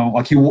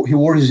 Like he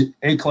wore his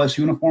A-class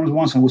uniforms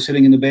once and was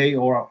sitting in the bay,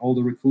 or all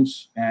the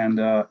recruits, and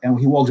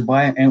he walks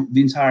by, and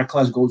the entire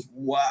class goes,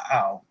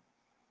 "Wow!"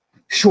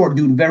 Short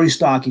dude, very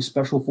stocky,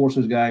 special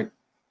forces guy,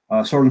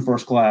 sergeant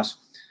first class,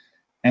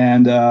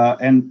 and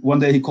one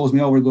day he calls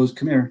me over. He goes,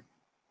 "Come here."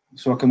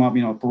 So I come up,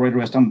 parade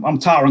rest. I'm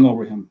towering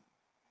over him,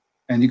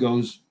 and he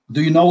goes,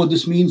 "Do you know what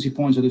this means?" He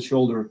points at his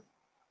shoulder.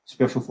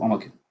 Special. I'm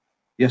like,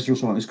 "Yes,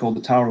 there's one. It's called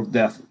the Tower of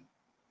Death."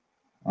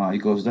 He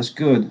goes, "That's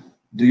good.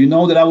 Do you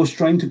know that I was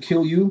trained to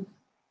kill you?"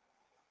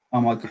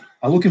 I'm like,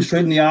 I look him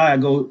straight in the eye. I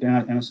go,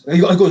 and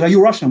he goes, "Are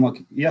you Russian?" I'm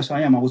like, "Yes,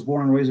 I am. I was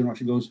born and raised in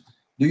Russia." He goes,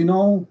 "Do you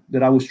know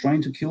that I was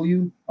trained to kill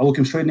you?" I look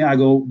him straight in the eye. I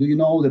go, "Do you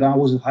know that I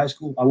was in high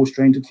school? I was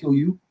trained to kill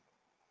you?"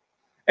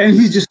 And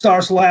he just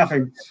starts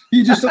laughing.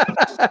 He just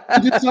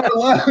started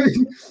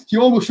laughing. He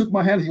almost shook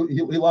my hand.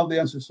 He loved the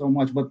answer so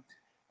much. But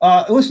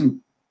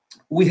listen,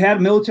 we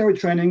had military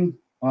training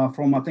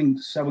from I think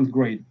 7th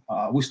grade.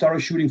 We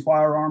started shooting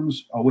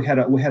firearms. We had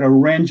a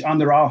range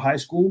under our high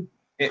school.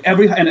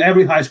 Every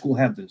high school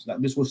had this.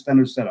 This was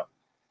standard setup.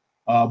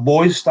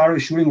 Boys started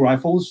shooting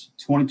rifles,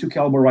 22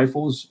 caliber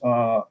rifles,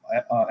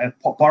 at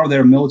part of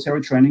their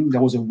military training.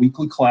 There was a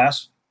weekly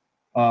class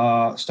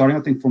starting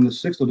I think from the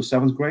 6th or the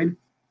 7th grade.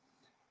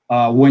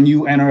 When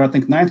you enter, I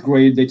think 9th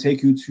grade, they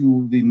take you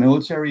to the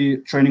military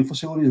training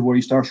facilities where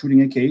you start shooting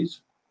AKs.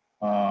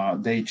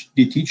 They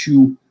teach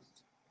you.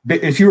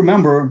 If you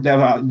remember,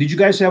 did you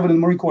guys have it in the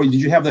Marine Corps?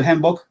 Did you have the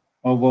handbook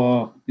of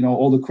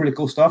all the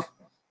critical stuff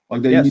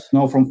like that? Yes. You need to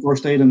know from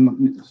first aid,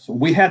 and so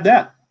we had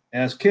that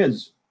as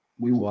kids.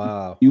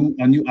 Wow.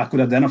 I knew I could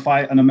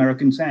identify an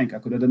American tank. I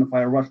could identify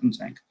a Russian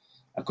tank.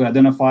 I could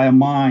identify a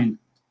mine.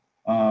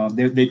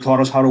 They taught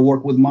us how to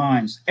work with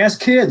mines as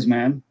kids,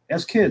 man.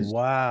 As kids.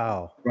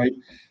 Wow. Right.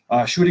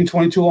 Shooting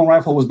 22 long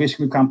rifle was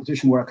basically a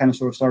competition where I kind of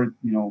sort of started,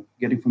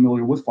 getting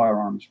familiar with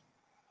firearms.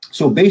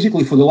 So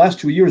basically, for the last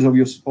 2 years of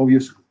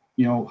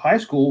your high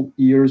school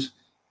years,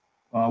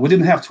 we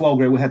didn't have 12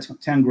 grade. We had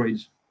 10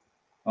 grades.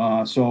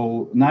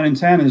 So 9 and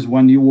 10 is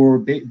when you were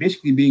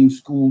basically being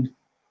schooled.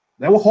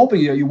 They were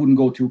hoping that you wouldn't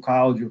go to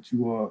college or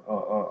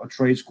to a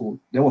trade school.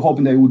 They were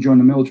hoping that you would join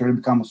the military and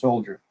become a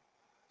soldier.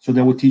 So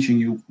they were teaching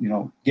you,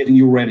 getting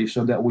you ready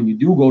so that when you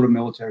do go to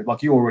military,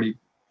 like you already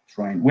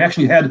trained. We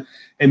actually had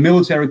a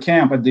military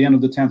camp at the end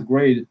of the 10th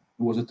grade. It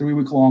was a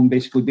 3-week-long,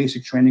 basically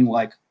basic training,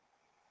 like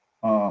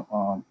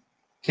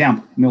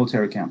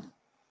military camp.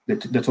 They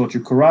taught you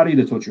karate.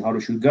 They taught you how to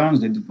shoot guns.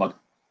 They did but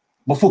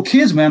for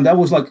kids, man, that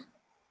was like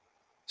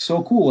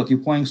so cool. Like you're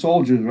playing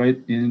soldiers, right?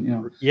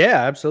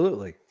 Yeah,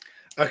 absolutely.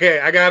 Okay,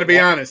 I got to be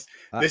honest.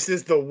 This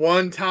is the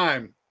one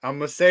time I'm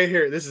gonna say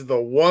here. This is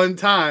the one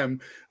time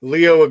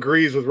Leo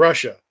agrees with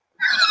Russia.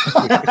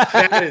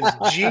 That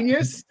is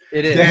genius.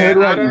 It is. I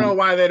don't know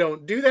why they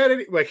don't do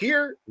that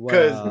here,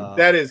 because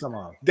that is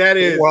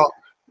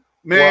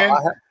man.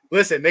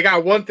 Listen, they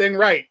got one thing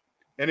right,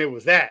 and it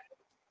was that.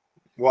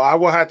 Well, I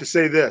will have to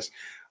say this.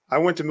 I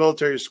went to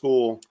military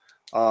school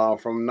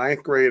from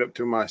 9th grade up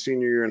to my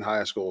senior year in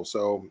high school.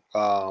 So,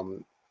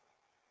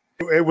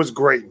 It was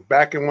great.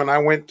 Back when I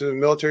went to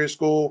military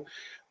school,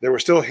 there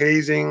was still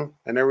hazing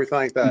and everything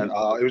like that.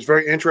 It was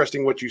very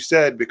interesting what you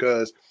said,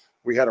 because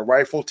we had a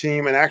rifle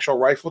team, an actual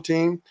rifle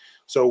team.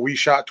 So we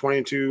shot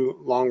 22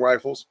 long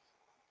rifles.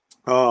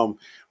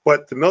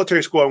 But the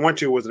military school I went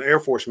to was an Air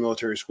Force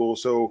military school.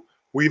 So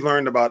we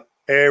learned about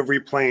every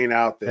plane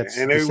out there. That's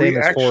the same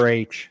as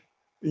 4-H.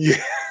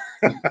 Yeah.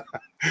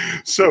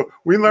 So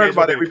we learned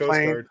about every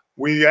plane.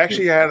 We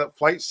actually had a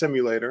flight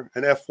simulator,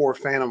 an F4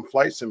 Phantom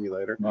flight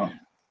simulator. Wow.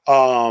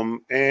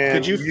 And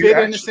could you fit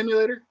in the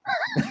simulator?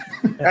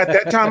 At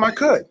that time, I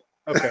could.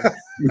 Okay.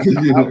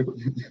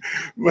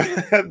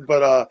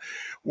 But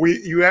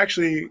you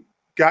actually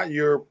got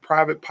your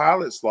private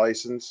pilot's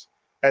license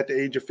at the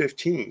age of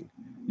 15.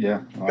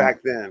 Yeah. Wow.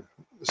 Back then.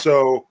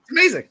 So it's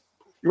amazing.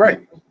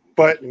 Right.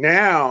 But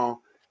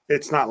now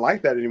it's not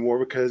like that anymore,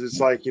 because it's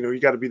like, you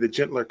got to be the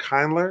gentler,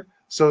 kindler.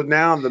 So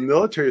now the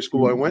military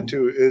school I went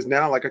to is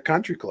now like a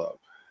country club.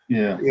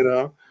 Yeah.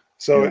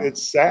 So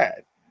it's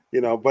sad,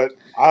 but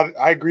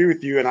I agree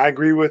with you, and I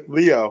agree with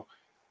Leo.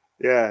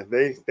 Yeah,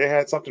 they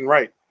had something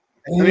right.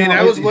 I mean,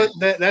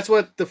 that's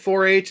what the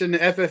 4-H and the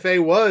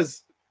FFA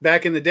was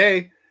back in the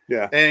day.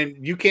 Yeah. And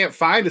you can't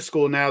find a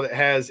school now that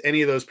has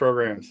any of those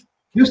programs.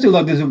 You still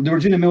have the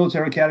Virginia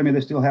Military Academy.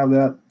 They still have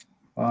that.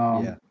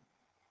 Yeah.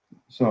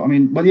 So, I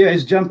mean, but yeah,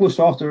 it's gentler,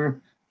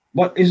 softer.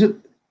 But is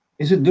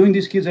it doing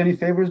these kids any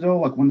favors, though?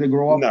 Like when they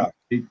grow up, no.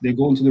 they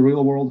go into the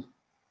real world?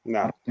 No.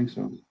 I don't think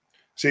so.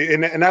 See,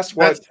 and that's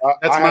what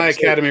that's my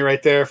academy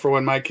right there for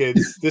when my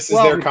kids. This is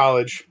their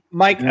college.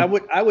 Mike, yeah.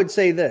 I would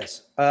say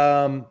this,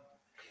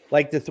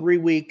 like the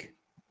 3-week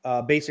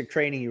basic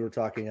training you were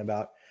talking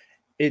about.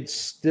 It's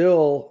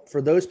still,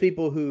 for those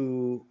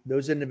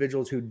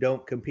individuals who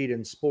don't compete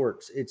in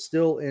sports, it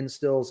still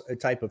instills a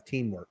type of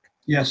teamwork.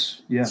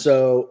 Yes.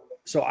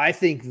 So I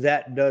think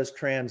that does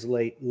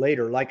translate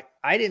later. Like,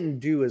 I didn't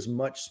do as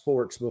much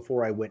sports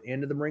before I went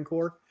into the Marine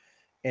Corps.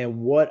 And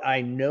what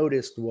I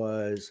noticed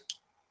was,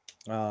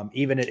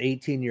 even at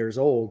 18 years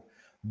old,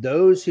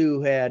 those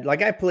who had,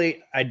 like,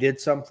 I did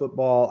some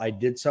football, I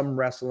did some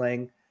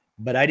wrestling,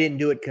 but I didn't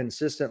do it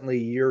consistently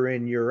year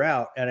in, year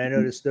out. And I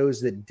noticed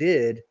those that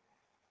did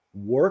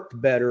worked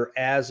better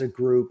as a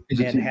group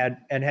and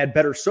had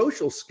better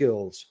social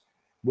skills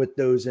with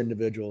those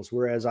individuals,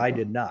 whereas I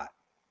did not.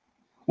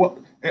 Well,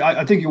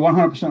 I think you're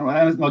 100%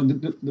 right. Like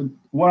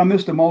what I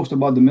miss the most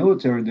about the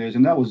military days,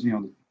 and that was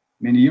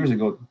many years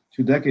ago,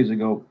 2 decades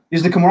ago,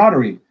 is the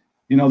camaraderie.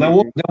 There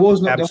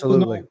was no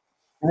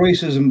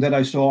racism that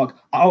I saw.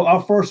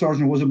 Our first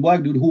sergeant was a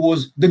black dude who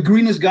was the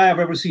greenest guy I've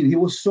ever seen. He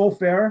was so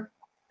fair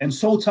and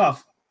so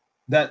tough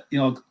that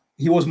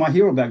he was my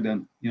hero back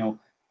then.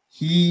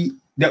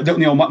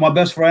 My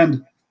best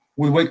friend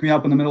would wake me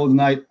up in the middle of the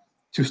night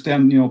to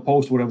stand,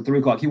 post whatever, 3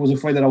 o'clock. He was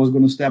afraid that I was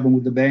going to stab him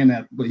with the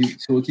bayonet, but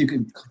so he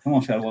could, come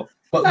on, Shatalov.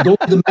 But those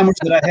are the memories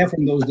that I have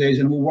from those days,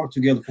 and we worked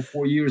together for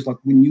 4 years. Like,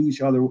 we knew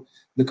each other.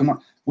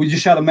 We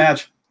just shot a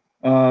match,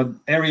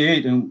 Area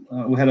 8, and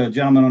we had a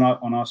gentleman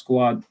on our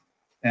squad,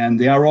 and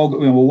the RO,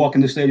 we're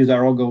walking the stages. The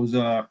RO goes,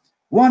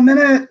 1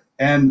 minute,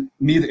 and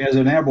me as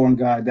an airborne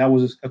guy, that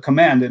was a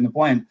command in the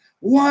plane.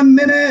 1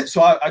 minute.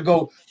 So I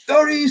go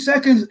 30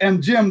 seconds,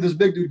 and Jim, this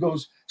big dude,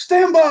 goes,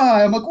 stand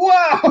by. I'm like,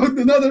 wow,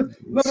 another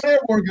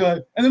airborne guy,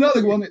 and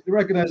another one that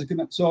recognizes the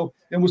command. So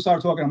then we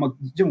start talking. I'm like,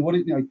 Jim, what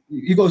do you?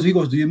 He goes,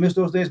 do you miss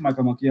those days, Mike?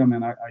 I'm like, yeah,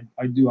 man,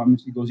 I do.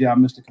 He goes, yeah, I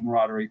miss the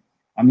camaraderie.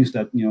 I miss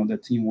that,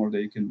 that teamwork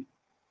that you can,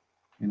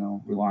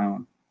 rely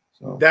on.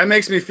 So that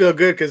makes me feel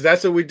good, because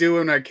that's what we do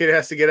when our kid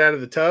has to get out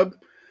of the tub.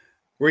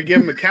 We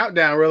give him a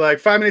countdown. We're like,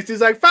 5 minutes. He's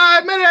like,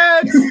 5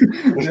 minutes.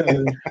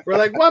 We're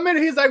like, 1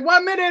 minute. He's like,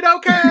 1 minute.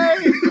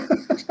 Okay.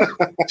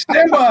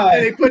 Stand by.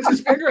 And he puts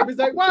his finger up. He's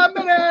like, 1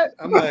 minute.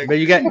 I'm like, but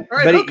you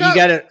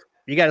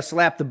gotta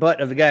slap the butt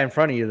of the guy in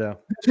front of you, though.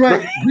 That's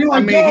right. He's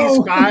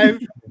 5,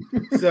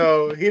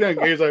 so he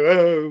doesn't. He's like,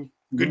 oh,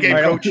 good game,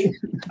 coach.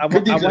 I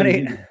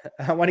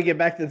want to get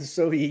back to the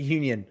Soviet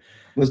Union.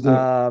 Let's do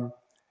it.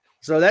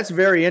 So that's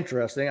very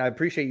interesting. I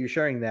appreciate you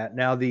sharing that.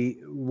 Now,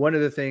 one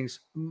of the things,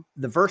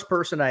 the first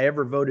person I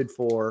ever voted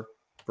for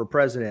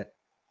president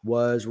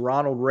was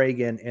Ronald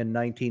Reagan in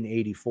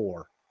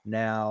 1984.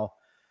 Now,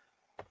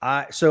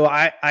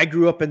 I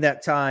grew up in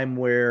that time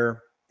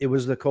where it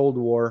was the Cold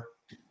War.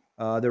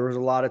 There was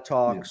a lot of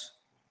talks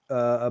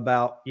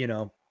about,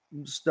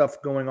 stuff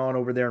going on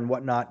over there and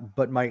whatnot.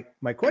 But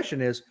my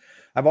question is,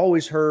 I've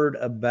always heard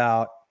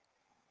about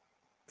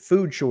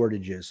food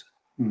shortages.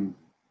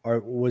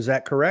 Was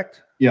that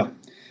correct? Yeah,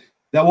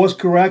 that was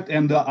correct.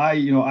 And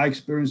I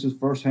experienced this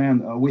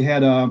firsthand. We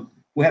had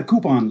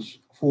coupons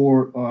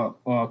for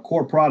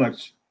core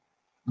products,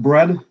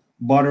 bread,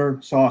 butter,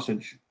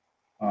 sausage,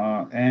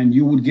 and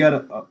you would get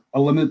a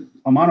limited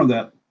amount of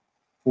that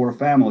for a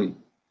family.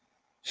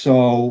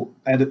 So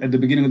at the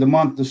beginning of the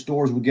month, the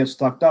stores would get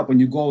stocked up, and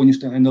you go and you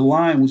stand, and the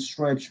line would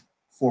stretch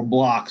for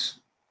blocks.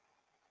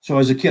 So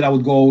as a kid, I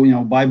would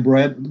go, buy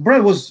bread. The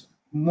bread was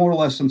more or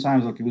less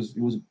sometimes like it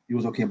was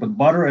okay, but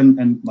butter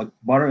and like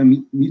butter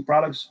and meat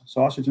products,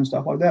 sausage and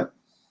stuff like that,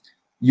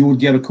 you would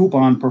get a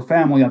coupon per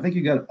family. I think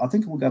we got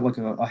like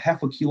a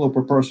half a kilo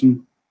per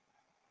person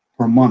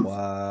per month.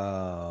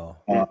 Wow.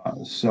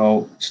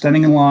 So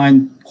standing in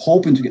line,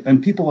 hoping to get,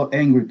 and people are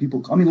angry.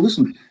 I mean,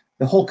 listen,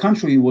 the whole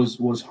country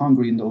was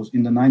hungry in the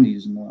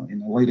 90s, in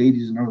the late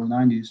 80s and early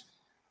 90s.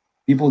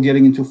 People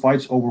getting into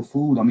fights over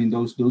food. I mean,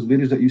 those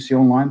videos that you see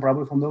online,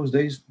 probably from those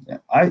days,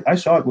 I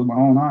saw it with my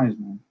own eyes,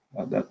 man.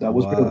 That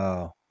was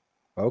wow.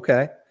 Real.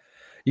 Okay.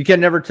 You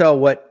can never tell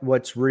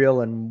what's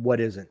real and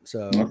what isn't.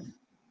 So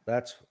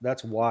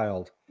that's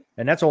wild.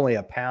 And that's only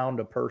a pound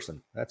a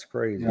person. That's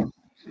crazy. Yeah.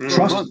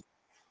 Trust.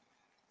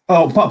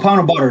 Oh,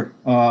 pound of butter.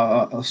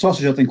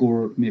 Sausage, I think,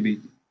 were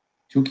maybe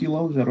 2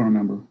 kilos. I don't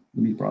remember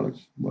the meat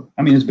products. But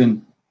I mean, it's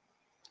been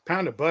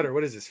pound of butter.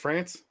 What is this,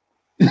 France?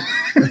 A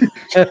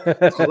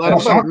lot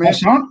of butter, man.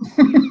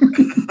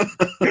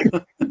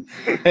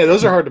 Hey,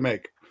 those are hard to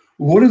make.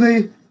 What do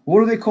they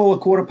call a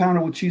quarter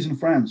pounder with cheese in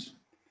France?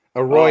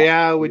 A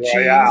Royale with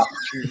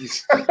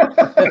cheese. You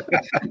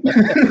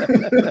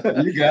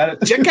got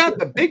it. Check out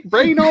the big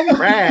brain on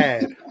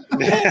Brad.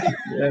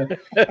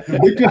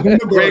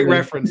 Great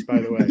reference, by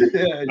the way.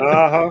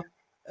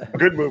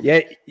 Good movie.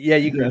 Yeah.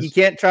 You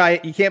can't try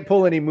it. You can't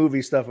pull any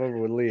movie stuff over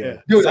with Leo.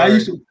 Yeah. Dude, I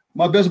used to.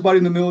 My best buddy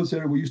in the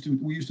military. We used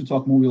to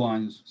talk movie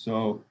lines.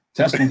 So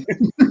test me.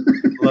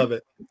 Love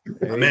it.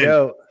 There you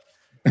go.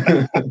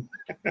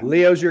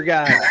 Leo's your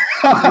guy.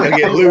 I'll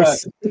get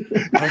loose.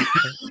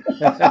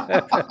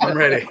 I'm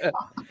ready.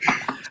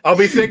 I'll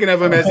be thinking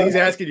of him as he's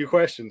asking you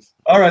questions.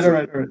 All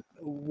right.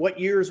 What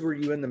years were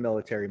you in the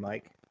military,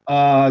 Mike?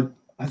 95,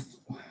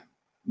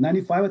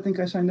 I think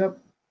I signed up.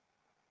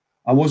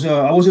 I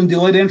was in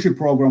delayed entry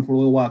program for a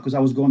little while because I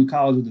was going to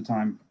college at the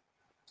time.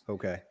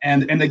 Okay.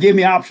 And they gave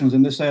me options,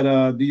 and they said,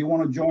 "Do you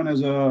want to join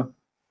as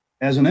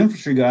an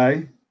infantry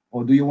guy,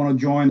 or do you want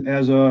to join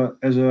as a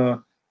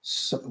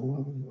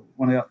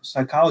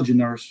psychology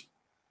nurse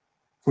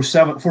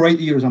for 8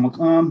 years?" I'm like,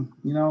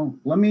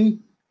 let me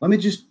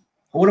just.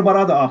 What about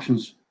other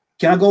options?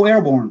 Can I go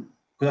airborne?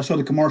 Because I saw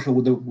the commercial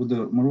with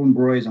the Maroon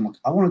Berets. I'm like,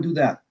 I want to do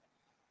that.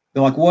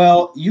 They're like,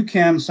 well, you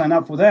can sign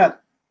up for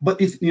that, but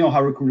if you know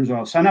how recruiters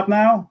are, sign up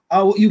now.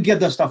 You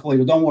get that stuff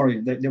later. Don't worry.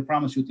 They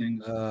promise you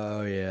things.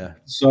 Oh yeah.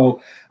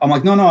 So I'm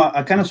like, no.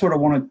 I kind of sort of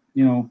want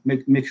to,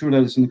 make sure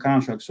that it's in the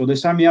contract. So they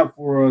signed me up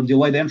for a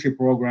delayed entry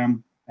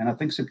program, and I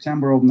think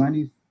September of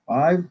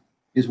 '95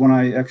 is when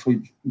I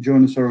actually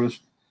joined the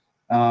service.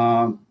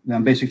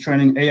 Then basic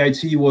training,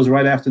 AIT was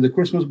right after the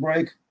Christmas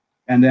break,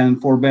 and then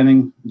Fort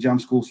Benning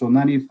jump school. So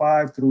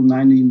 95 through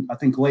 90, I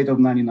think late of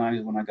 99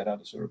 is when I got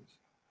out of service.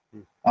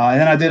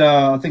 And then I did,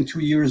 I think, 2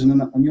 years in the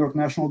New York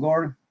National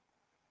Guard,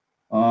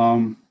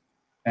 and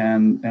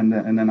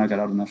then I got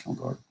out of the National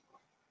Guard.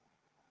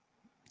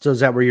 So is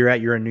that where you're at?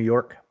 You're in New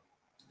York?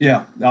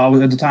 Yeah,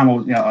 at the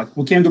time,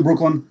 we came to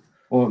Brooklyn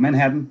or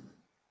Manhattan,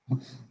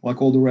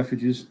 like all the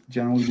refugees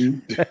generally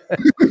do.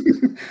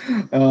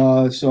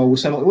 So we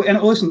settled. And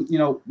listen,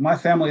 my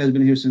family has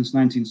been here since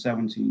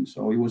 1917,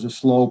 so it was a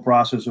slow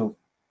process of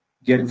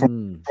getting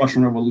from the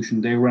Russian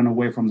Revolution. They ran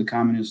away from the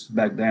communists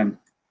back then.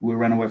 We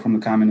ran away from the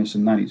communists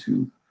in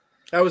 '92.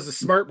 That was the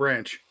smart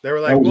branch. They were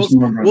like,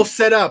 we'll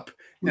set up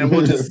and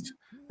we'll just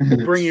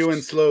bring you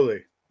in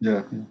slowly.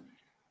 Yeah.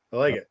 I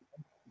like it.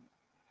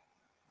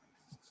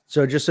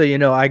 So just so you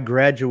know, I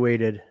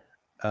graduated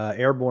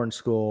airborne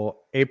school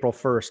April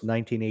 1st,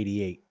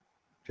 1988.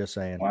 Just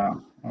saying.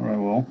 Wow. All right.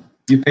 Well,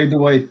 you paved the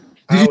way.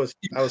 I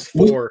was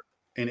 4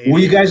 in 88. Were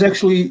you guys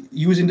actually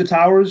using the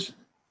towers?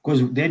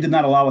 Because they did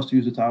not allow us to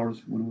use the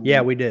towers.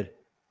 We did.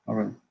 All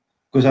right.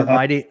 Because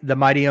the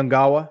mighty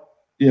Ungawa.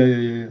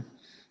 Yeah.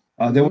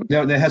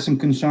 They had some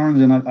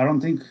concerns, and I don't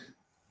think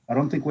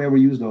we ever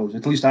used those.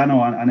 At least I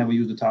know I never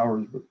used the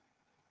towers, but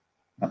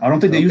I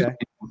don't think they use them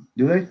anymore.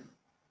 Do they?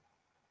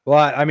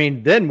 Well, I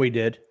mean, then we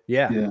did.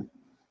 Yeah.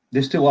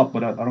 They're still up,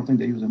 but I don't think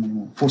they use them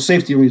anymore for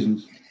safety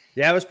reasons.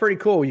 Yeah, it was pretty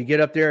cool. You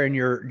get up there and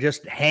you're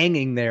just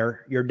hanging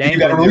there. You're dangling.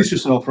 You got to release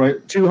yourself, right?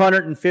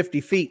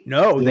 250 feet.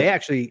 No,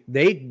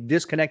 they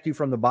disconnect you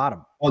from the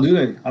bottom. Oh, do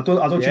they? I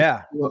thought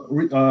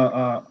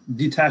you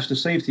detach the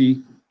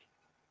safety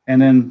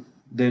and then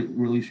they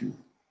release you.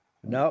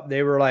 No,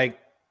 they were like,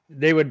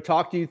 they would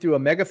talk to you through a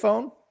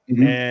megaphone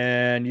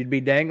and you'd be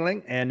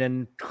dangling, and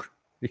then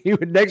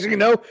next thing you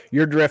know,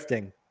 you're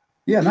drifting.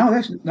 Yeah, now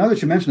that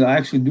you mentioned it, I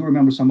actually do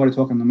remember somebody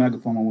talking on the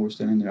megaphone when we were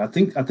standing there. I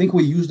think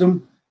we used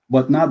them,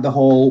 but not the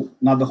whole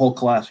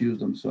class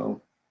used them.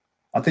 So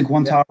I think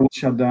one tower was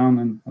shut down,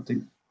 and I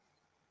think,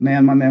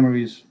 man, my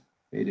memory is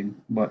fading.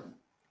 But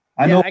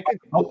I know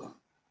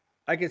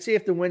I could see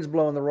if the wind's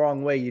blowing the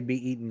wrong way, you'd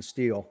be eating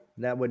steel.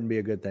 That wouldn't be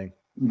a good thing.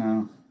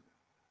 No,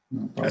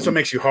 that's what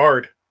makes you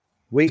hard.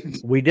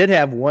 We did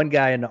have one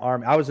guy in the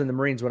Army. I was in the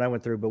Marines when I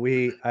went through, but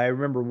I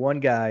remember one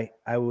guy.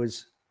 I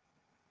was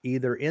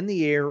either in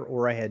the air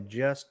or I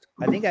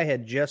think I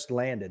had just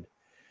landed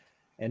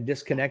and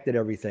disconnected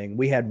everything.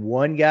 We had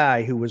one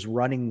guy who was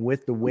running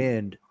with the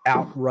wind,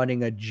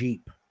 outrunning a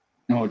Jeep.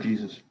 Oh,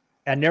 Jesus.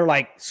 And they're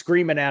like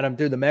screaming at him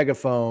through the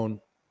megaphone.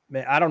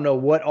 Man, I don't know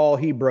what all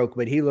he broke,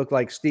 but he looked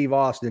like Steve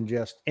Austin,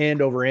 just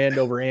end over end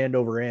over end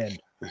over end.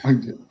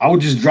 I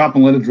would just drop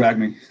and let it drag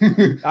me.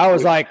 I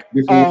was like,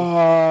 do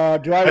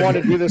I want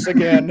to do this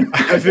again?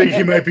 I think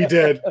he might be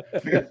dead.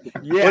 Yeah.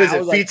 What is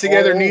it? Feet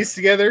together, knees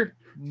together?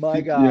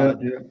 My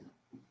God. Yeah.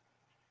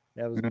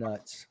 That was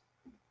nuts.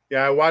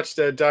 Yeah, I watched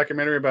a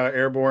documentary about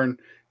airborne,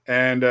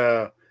 and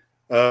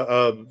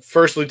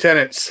first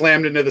lieutenant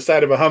slammed into the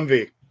side of a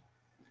Humvee.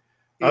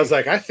 I was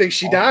like, I think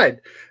she died.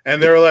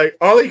 And they were like,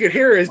 all you could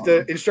hear is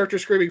the instructor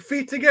screaming,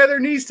 feet together,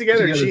 knees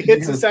together. And she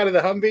hits the side of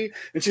the Humvee,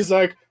 and she's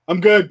like, I'm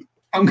good.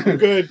 I'm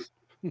good.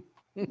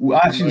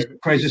 Well, I've seen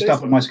crazy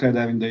stuff in my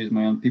skydiving days,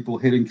 man. People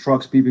hitting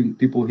trucks,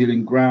 people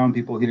hitting ground,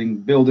 people hitting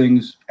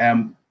buildings.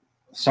 And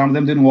some of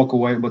them didn't walk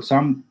away, but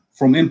some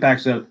from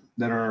impacts that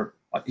are,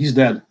 he's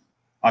dead.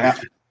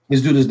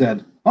 This dude is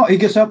dead. Oh, he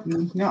gets up.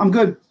 Yeah, I'm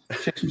good.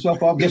 Shakes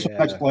himself off. Gets up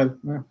next flight.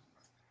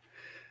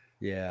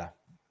 Yeah.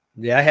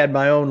 Yeah, I had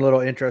my own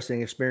little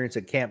interesting experience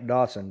at Camp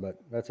Dawson,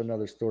 but that's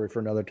another story for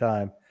another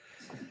time.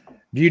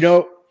 Do you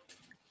know,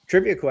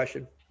 trivia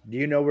question, do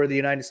you know where the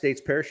United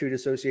States Parachute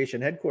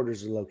Association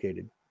headquarters is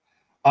located?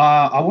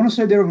 I want to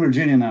say they're in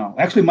Virginia now.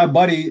 Actually, my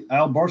buddy,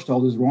 Al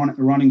Barstow, is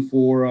running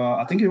for,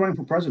 I think he's running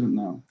for president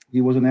now. He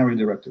was an area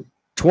director.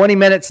 20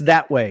 minutes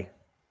that way.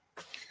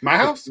 My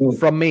house?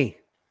 From me.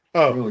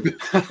 Oh. Really?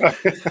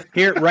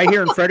 right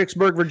here in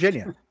Fredericksburg,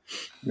 Virginia.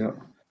 Yeah.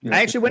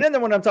 I actually went in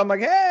there when I'm talking like,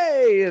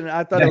 hey, and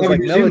I thought it was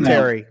like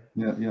military.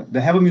 Now. Yeah. They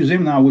have a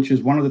museum now, which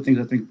is one of the things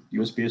I think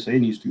USPSA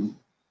needs to,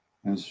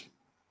 as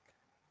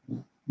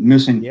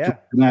missing. Yeah.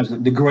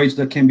 The greats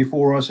that came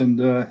before us and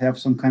have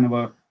some kind of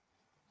a,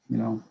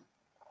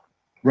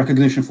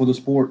 recognition for the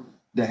sport.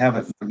 They have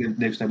it.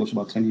 They established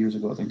about 10 years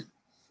ago, I think.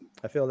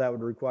 I feel that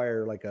would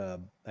require like a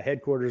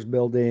headquarters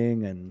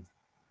building and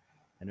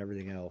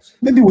everything else.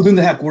 Maybe within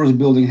the headquarters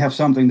building, have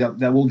something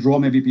that will draw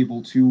maybe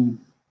people to,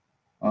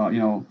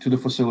 to the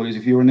facilities.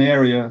 If you're in the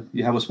area,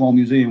 you have a small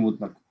museum with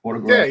like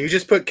photographs. Yeah, you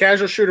just put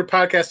Casual Shooter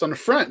Podcast on the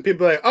front. And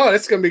people are like, oh,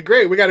 that's going to be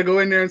great. We got to go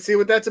in there and see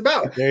what that's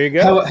about. There you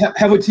go.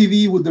 Have a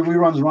TV with the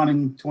reruns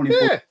running 24.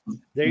 Yeah.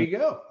 There you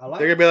go. They're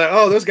going to be like,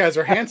 oh, those guys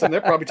are handsome.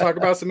 They'll probably talk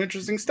about some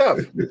interesting stuff.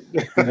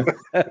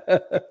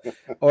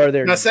 Or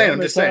they're not saying,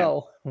 I'm just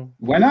saying.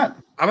 Why not?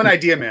 I'm an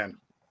idea man.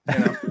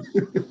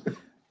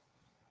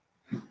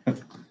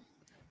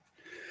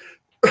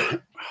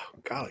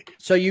 Golly.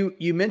 So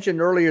you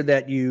mentioned earlier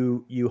that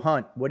you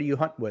hunt. What do you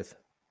hunt with?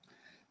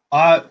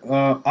 I've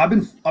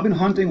been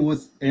hunting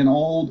with an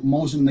old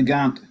Mosin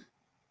Nagant,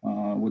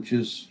 which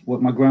is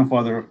what my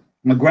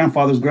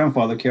grandfather's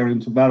grandfather carried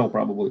into battle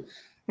probably.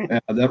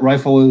 That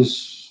rifle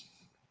is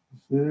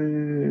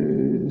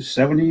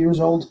 70 years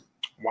old.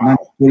 Wow.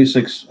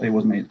 1946 it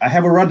was made. I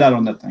have a red dot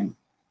on that thing,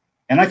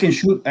 and I can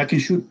shoot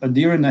a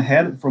deer in the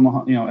head from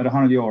at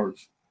 100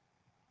 yards.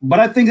 But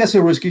I think that's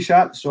a risky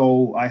shot,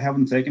 so I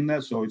haven't taken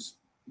that. So it's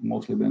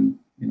mostly been,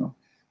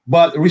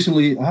 But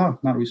recently,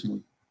 not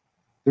recently,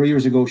 3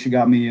 years ago, she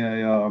got me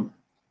a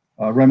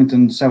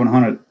Remington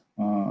 700.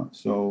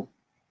 So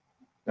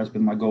that's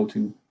been my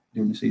go-to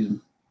during the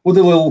season. With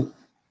the little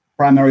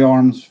primary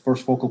arms,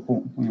 first focal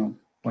point,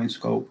 plain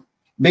scope,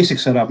 basic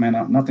setup,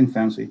 man. Nothing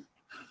fancy.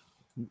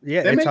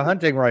 Yeah, it's a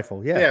hunting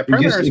rifle. Yeah,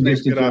 primary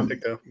makes good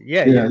optic though.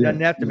 Yeah, it doesn't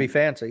have to be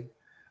fancy.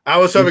 I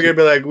was hoping it'd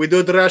be like, we do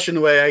it the Russian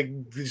way. I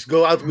just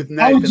go out with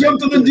knife. I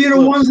jumped on the deer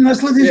once and I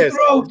slit his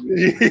throat.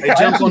 I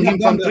jumped on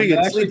him from tree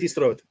and slit his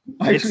throat.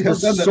 It's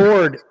the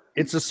sword.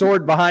 It's a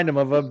sword behind him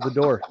above the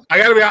door.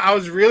 I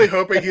was really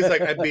hoping he's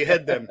like, I'd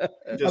behead them.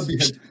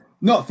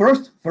 No,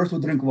 first we'll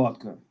drink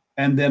vodka.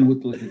 And then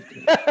we'll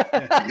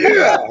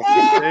Yeah.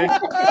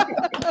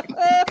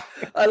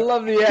 I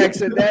love the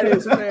accent. That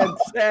is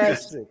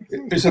fantastic.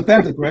 It's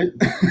authentic, right?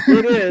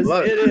 It is.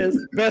 It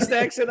is. Best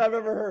accent I've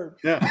ever heard.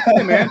 Yeah.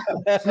 Hey, man.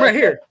 Right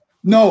here.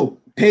 No,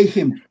 pay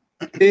him.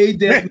 Pay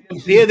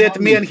that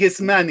man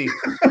his money.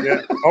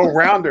 Yeah. Oh,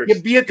 Rounders.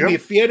 You beat me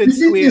fair and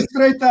square.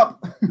 Straight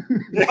up.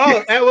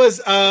 Oh, that was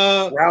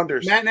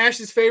Rounders. Matt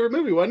Nash's favorite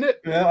movie, wasn't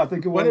it? Yeah, I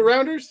think it was. Wasn't it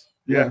Rounders?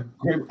 Yeah.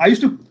 I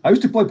used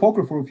to play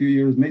poker for a few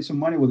years, made some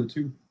money with it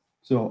too.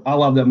 So I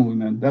love that movie,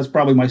 man. That's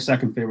probably my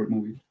second favorite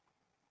movie.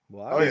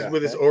 Wow. Oh, yeah.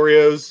 With his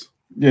Oreos.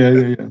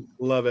 Yeah.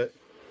 Love it.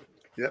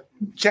 Yep.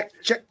 Check.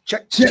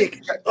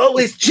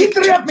 Always check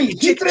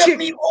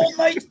me all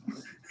night.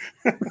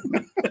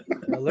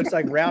 It looks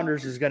like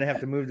Rounders is going to have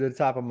to move to the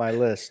top of my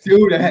list.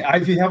 Dude,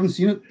 if you haven't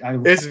seen it,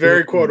 it's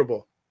very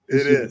quotable.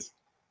 It is.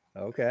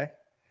 Okay.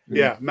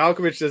 Yeah,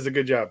 Malkovich does a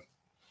good job.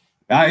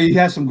 He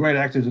has some great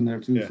actors in there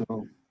too. Yeah.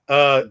 So.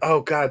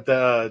 Oh God,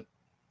 well,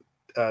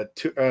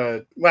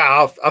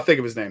 I'll think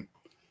of his name.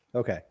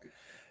 Okay.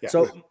 Yeah.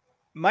 So,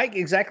 Mike,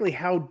 exactly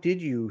how did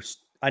you?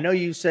 I know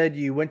you said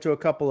you went to a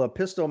couple of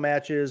pistol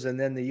matches, and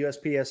then the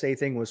USPSA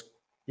thing was,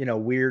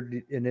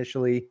 weird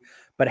initially.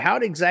 But how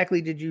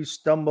exactly did you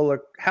stumble,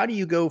 or how do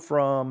you go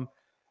from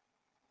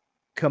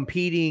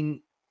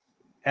competing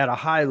at a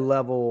high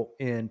level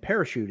in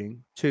parachuting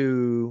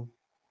to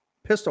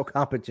pistol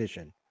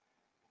competition?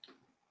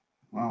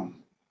 Wow.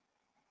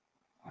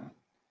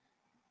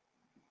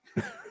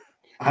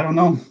 I don't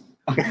know.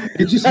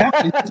 It just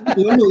happened.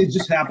 It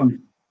just happened.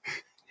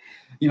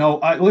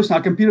 I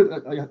competed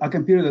at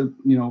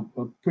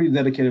a pretty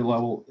dedicated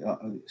level.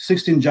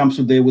 16 jumps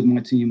a day with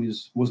my team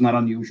was not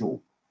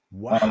unusual.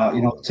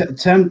 Wow.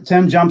 10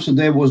 jumps a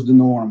day was the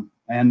norm,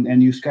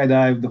 and you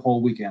skydive the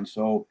whole weekend.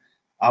 So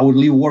I would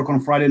leave work on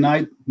Friday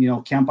night,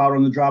 camp out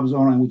on the drop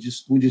zone, and we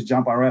just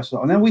jump our ass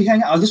off. And then we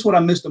hang out. This is what I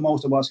miss the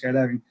most about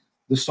skydiving,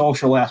 the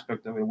social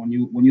aspect of it. When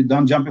you're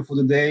done jumping for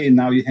the day and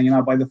now you're hanging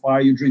out by the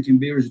fire, you're drinking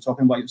beers, you're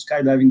talking about your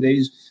skydiving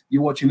days,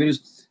 you're watching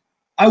videos.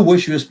 I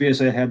wish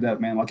USPSA had that,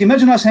 man. Like,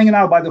 imagine us hanging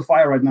out by the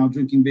fire right now,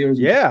 drinking beers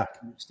and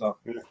stuff.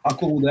 How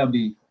cool would that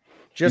be?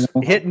 Just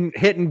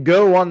hitting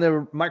go on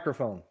the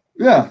microphone.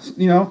 Yeah,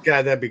 God,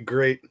 that'd be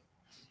great.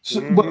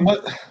 So,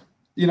 but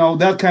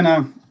that kind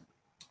of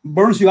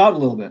burns you out a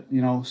little bit.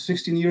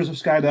 16 years of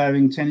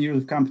skydiving, 10 years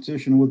of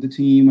competition with the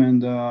team,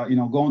 and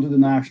going to the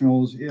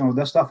nationals.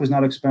 That stuff is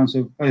not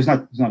expensive. It's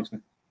not expensive.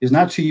 It's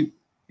not cheap.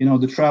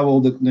 The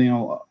travel.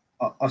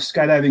 A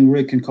skydiving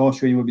rig can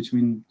cost you anywhere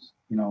between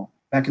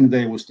back in the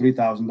day it was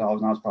 $3,000.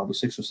 Now it's probably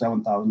 $6,000 or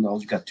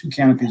 $7,000. You got 2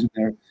 canopies in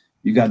there.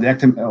 You got the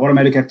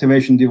automatic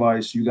activation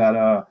device. You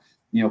got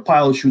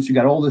pilot chutes. You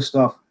got all this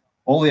stuff.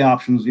 All the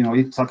options.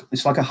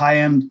 It's like a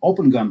high-end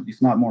open gun,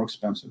 if not more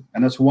expensive.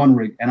 And that's one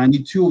rig. And I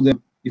need 2 of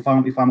them if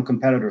I'm a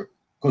competitor,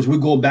 because we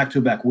go back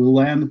to back. We'll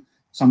land,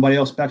 somebody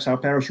else packs our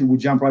parachute, we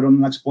jump right on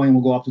the next plane,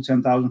 we'll go up to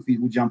 10,000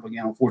 feet, we jump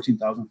again on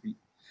 14,000 feet.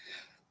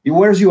 It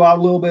wears you out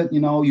a little bit,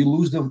 you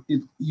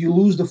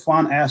lose the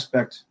fun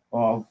aspect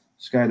of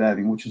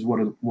skydiving, which is what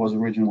it was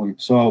originally.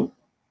 So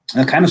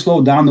I kind of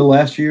slowed down the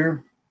last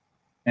year,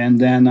 and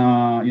then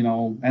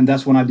and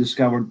that's when I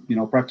discovered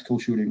practical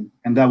shooting,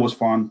 and that was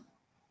fun,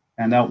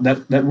 and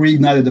that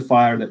reignited the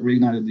fire, that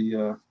reignited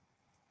the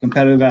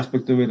competitive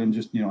aspect of it, and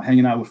just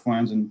hanging out with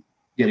friends and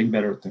getting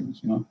better at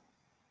things.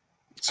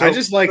 So I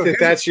just like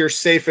that's your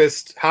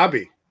safest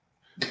hobby.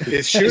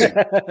 Is shooting.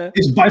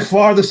 It's by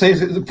far the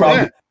safest.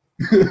 Probably.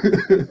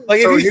 Yeah.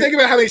 Like if you think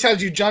about how many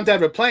times you jumped out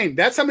of a plane,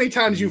 that's how many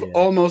times you've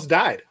almost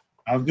died.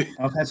 I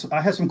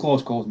had some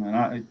close calls,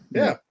 man.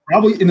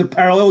 Probably in the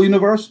parallel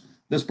universe,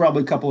 there's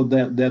probably a couple of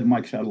dead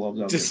Mike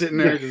Shatalovs out just there. Sitting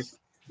there, just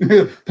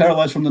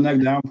paralyzed from the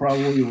neck down,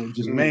 probably, or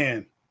just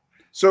man.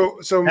 So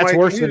that's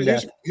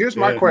Mike, here's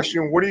my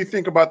question. What do you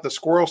think about the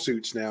squirrel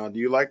suits now? Do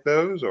you like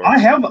those? Or I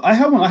have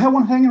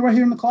one hanging right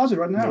here in the closet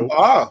right now.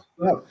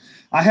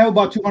 I have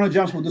about 200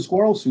 jumps with the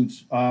squirrel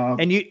suits.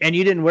 And you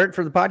didn't wear it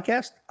for the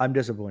podcast? I'm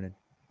disappointed.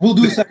 We'll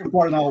do the second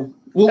part now.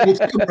 We'll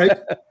take a break.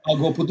 I'll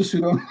go put the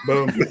suit on.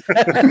 Boom.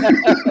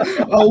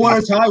 I'll wear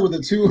a tie with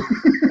it too.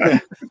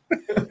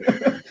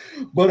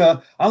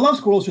 But I love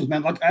squirrel suits,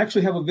 man. Like, I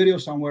actually have a video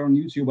somewhere on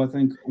YouTube, I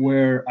think,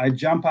 where I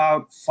jump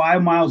out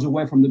 5 miles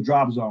away from the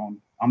drop zone.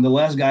 I'm the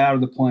last guy out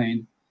of the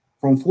plane.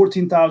 From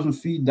 14,000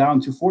 feet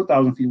down to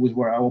 4,000 feet was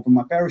where I opened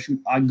my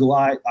parachute. I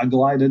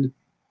glided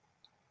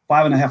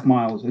 5.5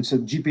 miles. It's a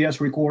GPS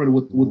recorded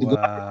with the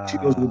glide. She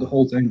goes with the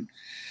whole thing.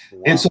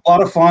 Wow. It's a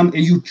lot of fun,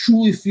 and you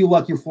truly feel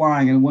like you're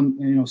flying. And when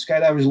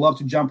skydivers love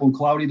to jump on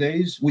cloudy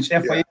days, which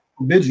FAA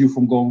forbids you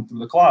from going through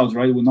the clouds,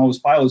 right? We know as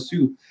pilots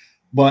too,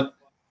 but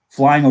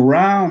flying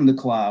around the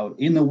cloud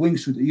in the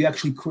wingsuit, you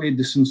actually create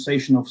the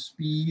sensation of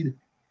speed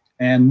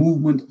and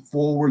movement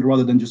forward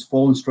rather than just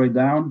falling straight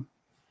down.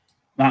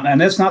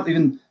 And that's not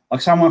even like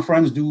some of my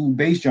friends do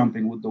base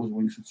jumping with those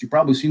wingsuits. You've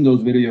probably seen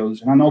those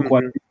videos, and I know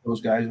quite a few of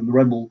those guys in the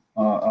Red Bull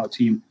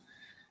team.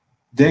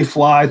 They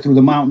fly through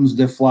the mountains.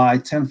 They fly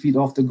 10 feet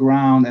off the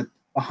ground at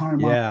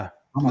 100 miles. Yeah.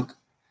 I'm like,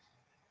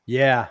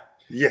 yeah.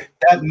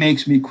 That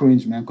makes me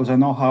cringe, man, because I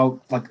know how,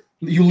 like,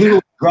 you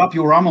literally drop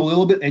your arm a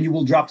little bit and you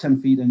will drop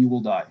 10 feet and you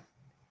will die.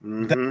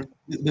 Mm-hmm.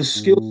 The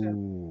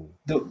skill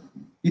set,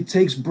 it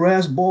takes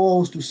brass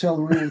balls to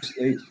sell real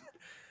estate.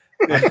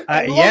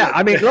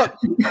 I mean, look,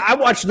 I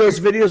watch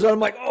those videos and I'm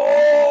like,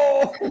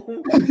 oh.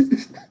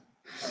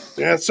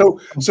 Yeah.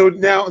 So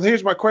now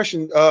here's my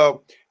question.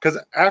 Because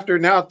after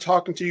now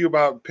talking to you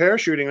about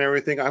parachuting and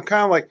everything, I'm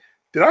kind of like,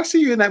 did I see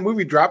you in that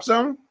movie Drop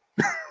Zone?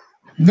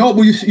 No,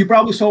 but you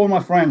probably saw one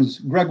of my friends,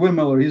 Greg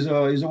Windmiller. He's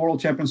a world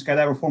champion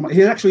skydiver.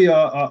 He's actually a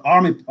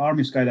army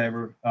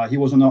skydiver. He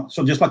was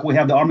so just like we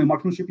have the Army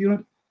marksmanship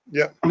unit.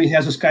 Yeah. Army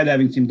has a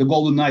skydiving team, the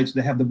Golden Knights.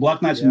 They have the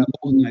Black Knights and the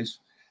Golden Knights.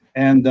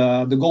 And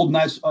the Golden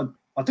Knights,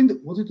 I think,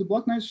 was it the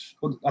Black Knights?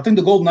 I think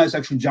the Golden Knights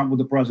actually jumped with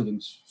the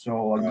presidents.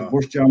 So like the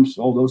Bush jumps,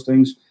 all those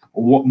things.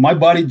 My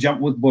buddy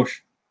jumped with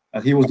Bush.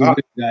 He was the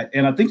guy,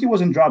 and I think he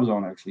was in Drop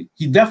Zone actually.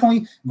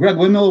 Greg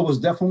Windmiller was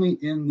definitely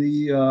in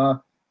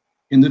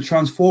the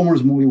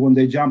Transformers movie when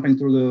they're jumping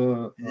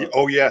through the.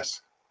 Oh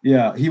yes.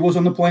 Yeah, he was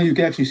on the plane. You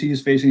can actually see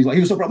his face, and he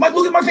was so proud. Mike,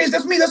 look at my face.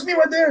 That's me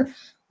right there.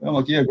 And I'm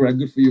like, yeah, Greg,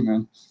 good for you,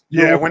 man.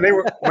 When they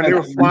were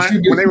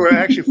flying, when they were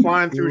actually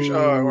flying through,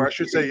 or I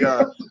should say,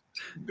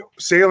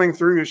 sailing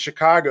through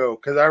Chicago,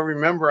 because I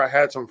remember I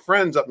had some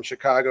friends up in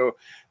Chicago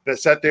that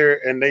sat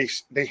there and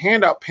they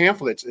hand out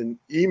pamphlets and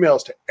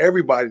emails to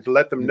everybody to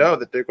let them know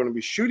that they're going to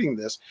be shooting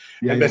this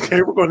and that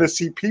they were going to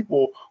see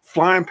people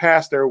flying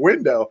past their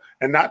window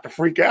and not to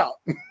freak out.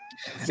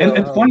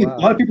 And funny, a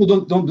lot of people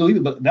don't believe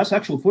it, but that's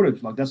actual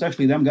footage. Like that's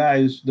actually them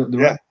guys.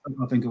 I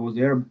think it was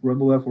the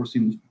Rebel Air Force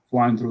team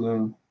flying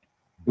through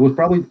It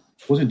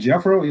was it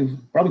Jeffro? It was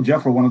probably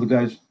Jeffro, one of the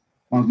guys,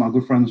 one of my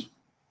good friends,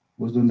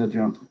 was doing that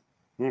jump.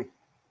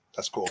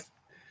 That's cool.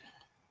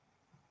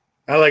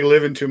 I like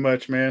living too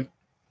much, man.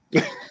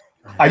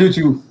 I do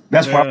too.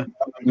 That's why I'm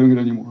not doing it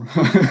anymore.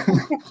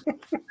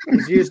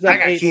 He's used up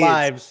 8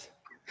 lives.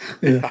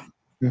 Yeah.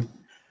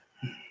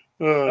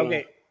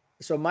 Okay.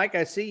 So, Mike,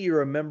 I see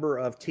you're a member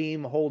of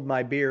Team Hold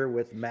My Beer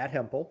with Matt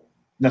Hempel.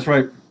 That's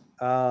right.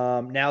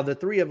 Now, the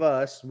three of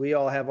us, we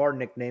all have our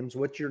nicknames.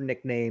 What's your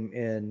nickname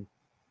in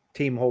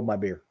Team Hold My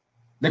Beer?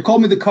 They call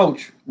me the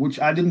coach, which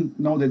I didn't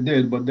know they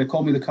did, but they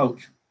call me the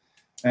coach.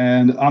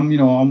 And I'm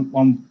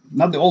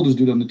not the oldest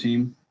dude on the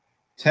team.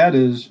 Ted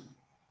is,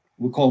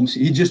 we call him,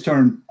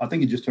 I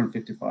think he just turned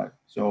 55.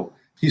 So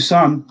his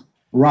son,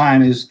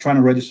 Ryan, is trying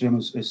to register him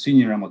as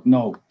senior. I'm like,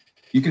 no,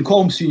 you can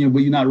call him senior, but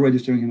you're not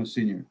registering him as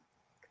senior.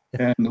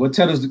 And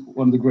Ted is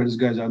one of the greatest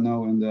guys I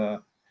know.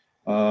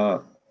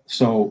 And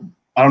so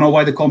I don't know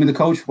why they call me the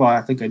coach. Well,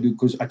 I think I do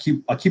because I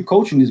keep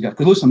coaching these guys.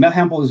 Because listen, Matt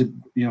Hempel is a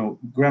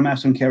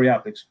grandmaster in carry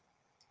optics,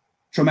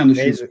 tremendous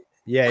shooter.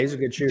 He's a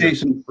good shooter.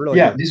 Jason, really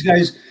good. These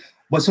guys.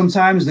 But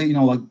sometimes they,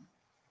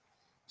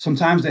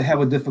 sometimes they have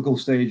a difficult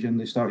stage and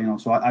they start,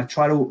 So I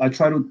try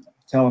to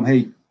tell them,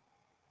 hey,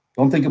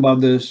 don't think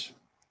about this.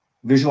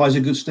 Visualize a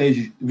good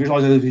stage.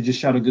 Visualize that if you just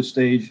shot a good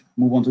stage,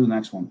 move on to the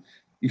next one.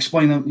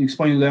 Explain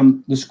to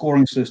them the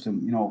scoring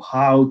system.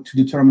 How to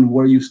determine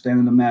where you stand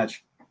in the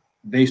match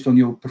based on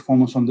your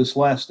performance on this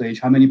last stage.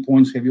 How many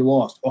points have you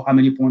lost, or how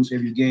many points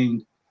have you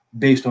gained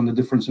based on the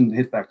difference in the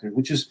hit factor?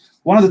 Which is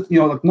one of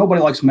the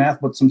nobody likes math,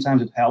 but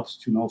sometimes it helps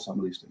to know some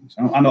of these things.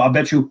 I know. I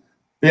bet you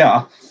a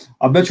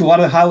lot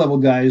of the high level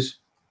guys,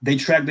 they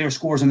track their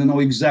scores and they know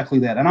exactly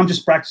that. And I'm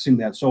just practicing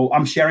that. So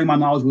I'm sharing my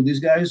knowledge with these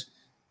guys.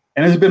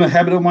 And it's been a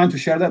habit of mine to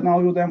share that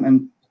knowledge with them.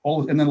 And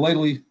then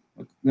lately,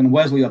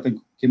 Wesley, I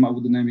think, came up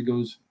with the name. He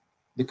goes,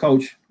 the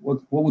coach.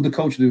 What would the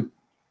coach do?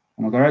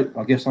 I'm like, all right,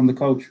 I guess I'm the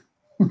coach.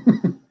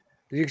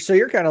 So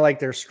you're kind of like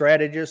their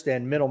strategist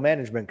and middle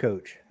management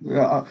coach.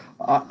 Yeah,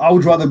 I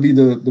would rather be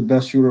the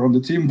best shooter on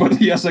the team,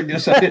 but yes, I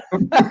guess I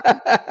am.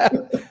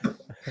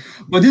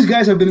 But these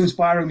guys have been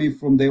inspiring me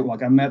from day.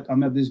 Like I met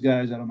these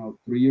guys, I don't know,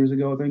 4 years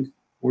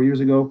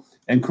ago,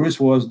 and Chris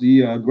was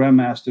the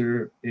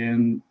grandmaster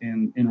in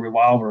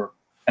Revolver,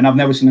 and I've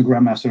never seen a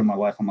grandmaster in my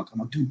life. I'm like,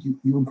 dude,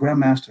 you a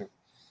grandmaster?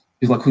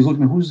 He's like, who's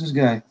looking at who's this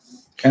guy?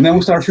 And then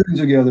we started shooting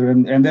together,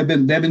 and they've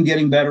been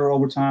getting better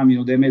over time.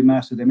 They made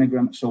master, they made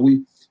grandmaster. So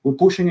we're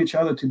pushing each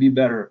other to be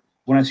better.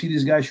 When I see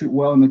these guys shoot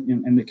well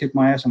and they kick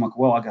my ass, I'm like,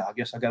 well, I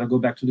guess I got to go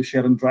back to the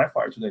shed and dry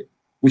fire today,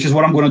 which is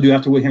what I'm going to do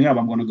after we hang up.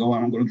 I'm going to go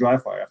and I'm going to dry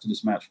fire after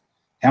this match.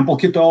 Hempel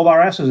kicked all of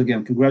our asses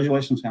again.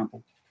 Congratulations,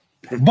 Hempel.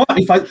 But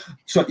if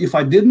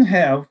I didn't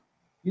have,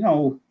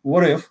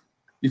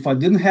 if I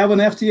didn't have an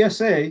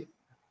FTSA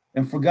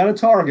and forgot a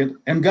target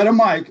and got a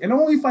mic, and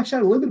only if I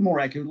shot a little bit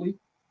more accurately,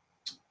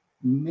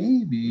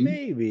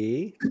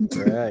 maybe.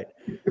 Right.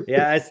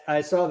 Yeah,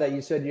 I saw that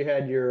you said you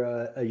had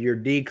your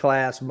D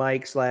class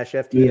mic /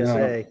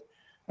 FTSA. Yeah,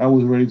 I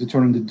was ready to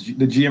turn into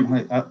the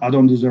GM. I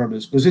don't deserve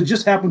this because it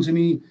just happened to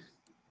me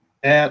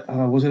at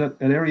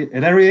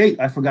area 8.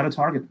 I forgot a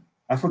target.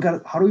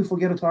 How do we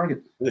forget a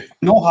target? I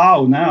know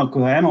how now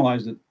because I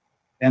analyzed it.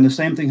 And the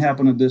same thing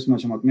happened at this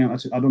match. I'm like, man,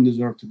 I don't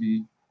deserve to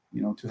be,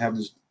 to have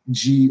this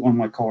G on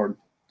my card.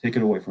 Take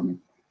it away from me.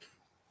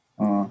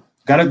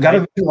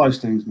 Gotta visualize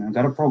things, man.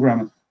 Gotta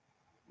program it.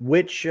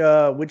 Which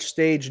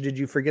stage did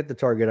you forget the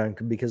target on?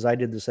 Because I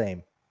did the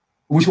same.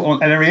 Which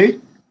one? At area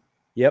 8?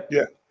 Yep.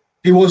 Yeah.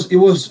 It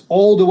was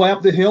all the way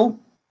up the hill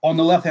on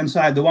the left hand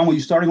side. The one where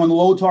you're starting on the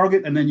low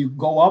target and then you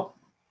go up.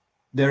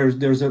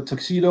 There's a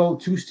tuxedo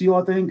 2 steel,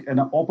 I think, and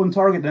an open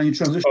target. Then you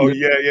transition. Oh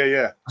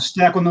yeah. A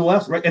stack on the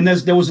left, right? And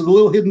there was a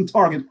little hidden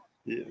target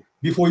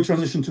before you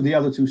transition to the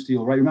other 2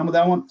 steel, right? Remember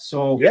that one?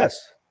 So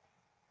yes,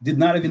 did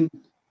not even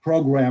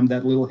program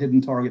that little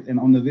hidden target, and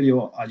on the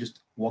video, I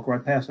just walk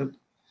right past it.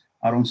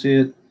 I don't see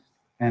it,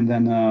 and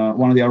then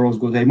one of the ROs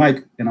goes, "Hey,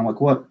 Mike," and I'm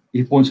like, "What?"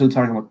 He points to the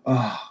target. I'm like,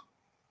 "Ah."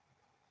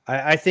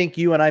 I think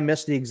you and I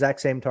missed the exact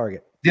same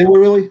target. Did we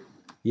really?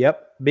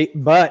 Yep.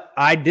 But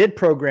I did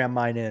program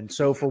mine in.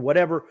 So for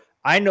whatever,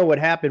 I know what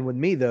happened with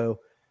me though.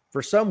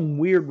 For some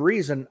weird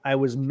reason, I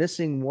was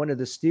missing one of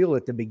the steel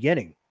at the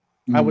beginning.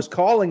 I was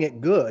calling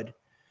it good.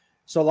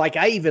 So like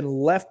I even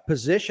left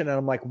position and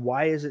I'm like,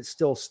 why is it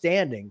still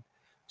standing?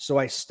 So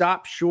I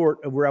stopped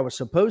short of where I was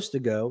supposed to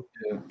go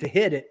to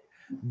hit it.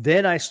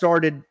 Then I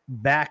started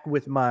back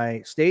with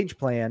my stage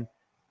plan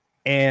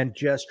and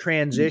just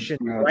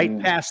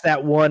transitioned past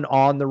that one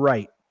on the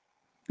right.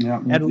 Yeah.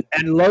 And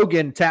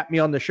Logan tapped me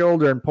on the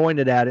shoulder and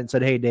pointed at it and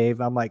said, "Hey, Dave."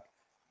 I'm like,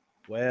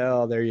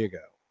 well, there you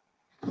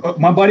go.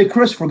 My buddy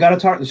Chris forgot a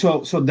target.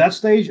 So that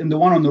stage and the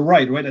one on the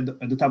right at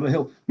the top of the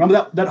hill.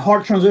 Remember that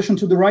hard transition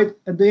to the right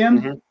at the end?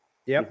 Mm-hmm.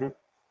 Yep. Mm-hmm.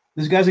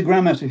 This guy's a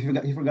grandmaster.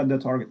 He forgot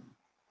that target.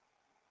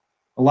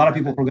 A lot of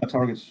people forgot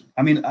targets.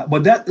 I mean,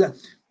 but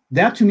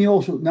that to me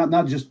also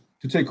not just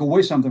to take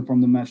away something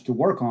from the match to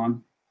work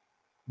on,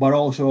 but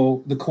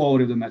also the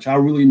quality of the match. I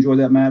really enjoyed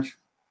that match.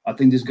 I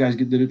think these guys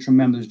did a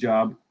tremendous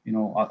job.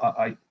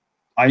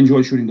 I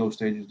enjoyed shooting those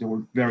stages. They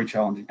were very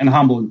challenging and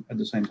humbling at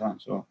the same time.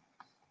 So,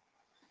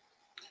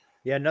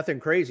 yeah, nothing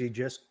crazy,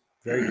 just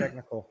very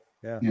technical.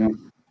 Yeah.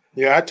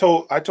 Yeah, I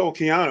told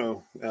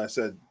Keanu, I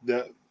said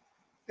that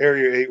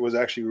Area 8 was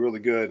actually really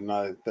good, and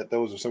that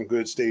those are some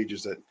good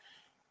stages that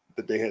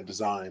they had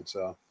designed.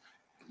 So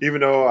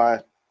even though I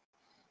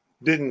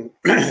didn't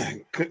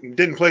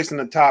place in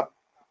the top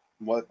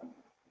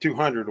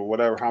 200 or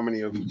whatever, how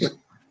many of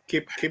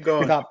keep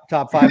going, top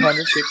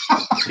 500,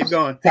 keep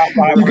going, top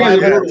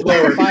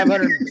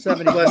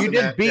 570. You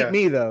did beat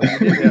me though. You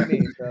did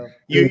beat me. So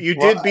you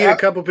did beat a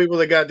couple people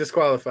that got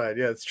disqualified.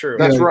 Yeah, it's true.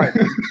 That's right.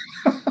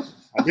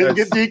 I didn't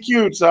get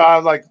DQ'd, so I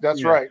was like,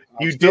 "That's right."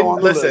 You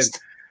didn't listen.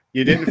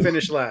 You didn't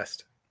finish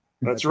last.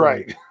 That's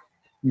right.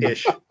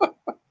 Ish.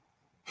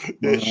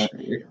 Ish.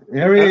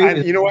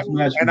 And you know what?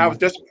 And I was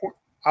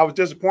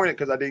disappointed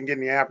because I didn't get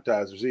any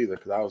appetizers either,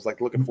 because I was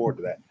like looking forward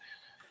to that.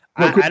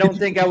 I don't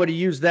think I would have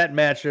used that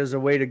match as a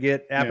way to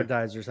get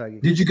appetizers. Yeah.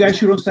 Did you guys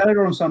shoot on Saturday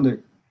or on Sunday?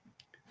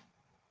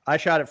 I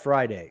shot it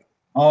Friday.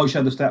 Oh, you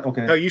shot the stat.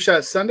 Okay. Oh, you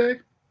shot Sunday?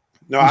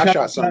 No, I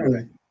shot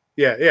Sunday.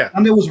 Yeah.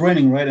 Sunday was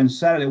raining, right? And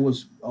Saturday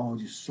was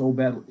just so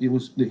bad.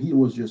 The heat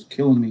was just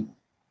killing me.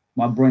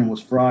 My brain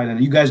was fried.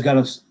 And you guys got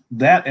us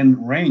that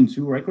and rain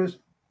too, right, Chris?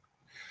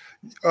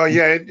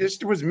 Yeah,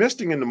 it was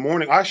misting in the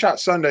morning. I shot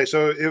Sunday,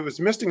 so it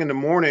was misting in the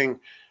morning,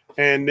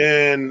 and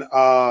then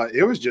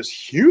it was just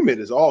humid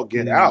as all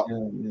get out.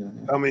 Yeah.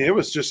 I mean, it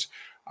was just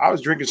I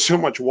was drinking so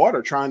much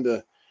water trying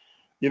to,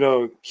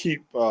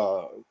 keep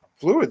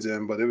fluids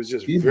in, but it was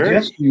just very.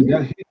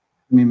 That hit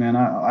me, man.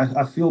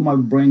 I feel my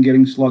brain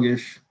getting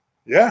sluggish.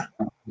 Yeah,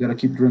 got to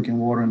keep drinking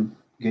water and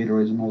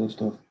Gatorades and all that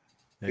stuff.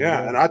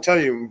 Yeah, and I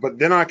tell you, but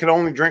then I could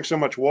only drink so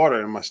much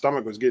water, and my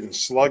stomach was getting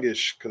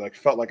sluggish because I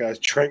felt like I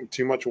drank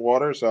too much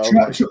water. So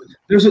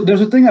there's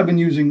a thing I've been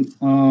using,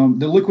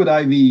 the liquid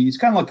IV. It's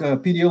kind of like a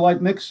Pedialyte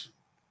mix.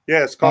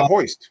 Yeah, it's called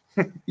Hoist.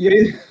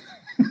 Yeah,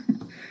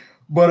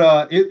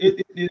 but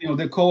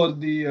they call it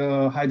the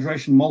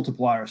hydration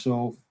multiplier.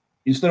 So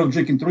instead of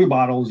drinking 3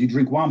 bottles, you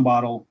drink 1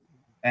 bottle,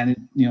 and it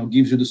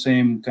gives you the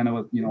same kind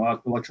of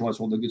electrolytes,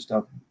 all the good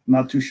stuff.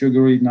 Not too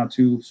sugary, not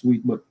too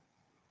sweet, but.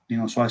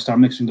 So I start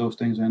mixing those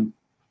things in.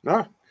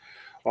 No,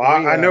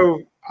 well, I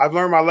know I've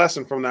learned my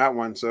lesson from that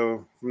one.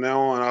 So from now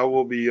on, I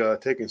will be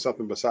taking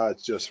something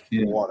besides just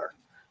water.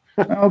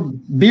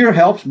 Beer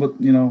helps, but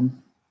Yeah.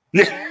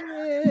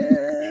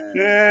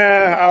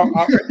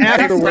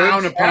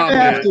 Afterwards,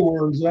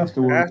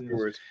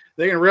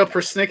 they're getting real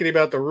persnickety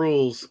about the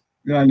rules.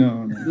 I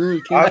know.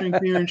 You can't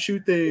drink beer and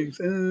shoot things.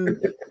 I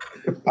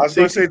was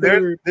going to say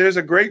there's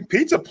a great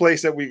pizza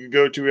place that we could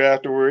go to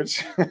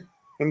afterwards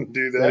and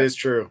do that. That is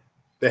true.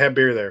 They have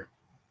beer there.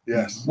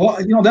 Yes. Well,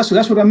 that's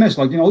what I miss.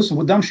 Like, listen,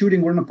 with them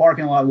shooting, we're in the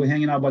parking lot, we're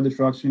hanging out by the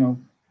trucks. A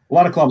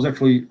lot of clubs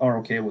actually are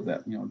okay with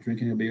that.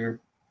 Drinking a beer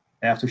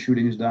after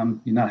shooting is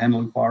done. You're not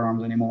handling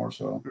firearms anymore.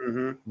 So,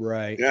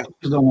 right. Yeah.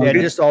 It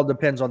just all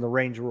depends on the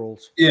range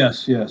rules.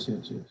 Yes. Yeah,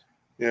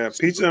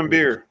 pizza and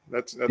beer.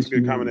 That's a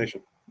good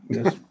combination.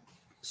 Yes.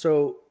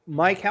 So,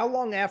 Mike, how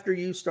long after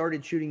you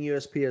started shooting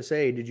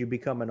USPSA did you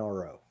become an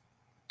RO?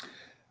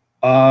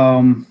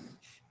 I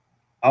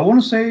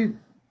want to say.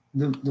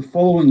 The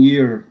following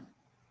year,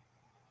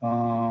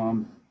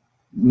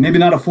 maybe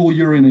not a full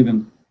year in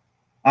even.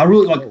 I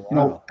really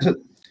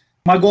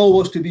my goal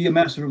was to be a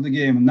master of the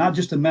game, and not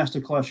just a master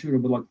class shooter,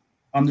 but like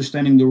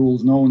understanding the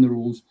rules, knowing the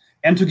rules,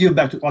 and to give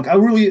back to. Like, I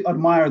really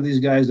admire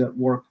these guys that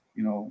work,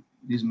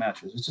 these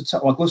matches. It's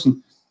like,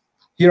 listen,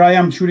 here I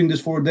am shooting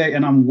this for a day,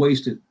 and I'm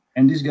wasted,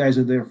 and these guys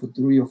are there for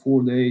 3 or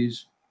 4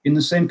 days in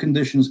the same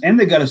conditions, and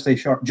they got to stay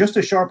sharp, just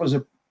as sharp as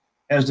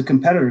the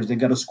competitors. They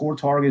got to score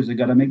targets. They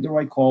got to make the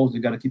right calls. They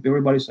got to keep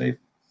everybody safe.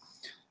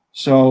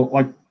 So,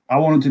 like, I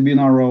wanted to be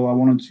an RO. I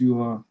wanted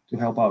to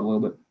help out a little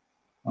bit.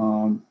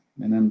 And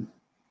then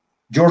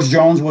George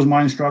Jones was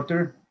my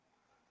instructor.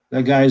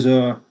 That guy's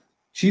a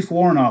chief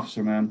warrant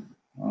officer, man.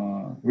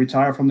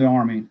 Retired from the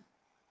Army.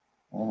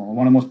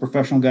 One of the most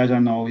professional guys I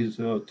know. He's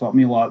taught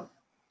me a lot.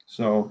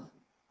 So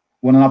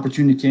when an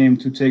opportunity came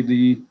to take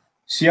the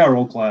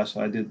CRO class,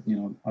 I did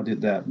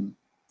that. And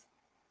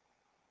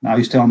now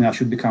he's telling me I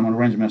should become an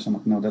range master. I'm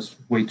like, no, that's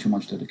way too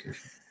much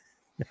dedication.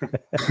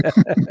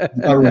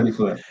 Not ready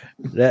for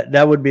that.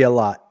 That would be a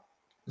lot.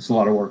 It's a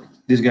lot of work.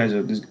 These guys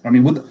are.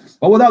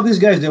 Without these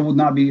guys, there would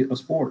not be a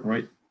sport,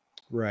 right?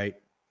 Right.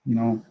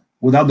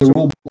 Without the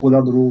rules.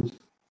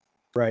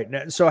 Right.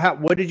 Now, so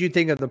what did you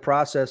think of the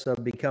process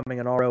of becoming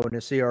an RO and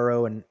a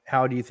CRO, and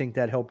how do you think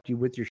that helped you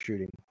with your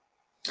shooting?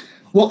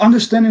 Well,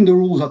 understanding the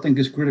rules, I think,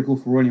 is critical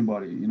for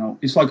anybody.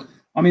 It's like.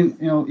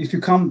 If you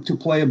come to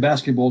play a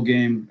basketball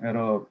game at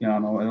a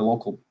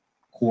local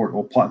court,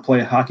 or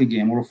play a hockey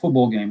game or a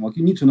football game, like,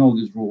 you need to know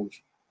these rules,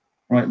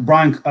 right?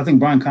 I think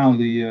Brian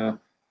Connolly,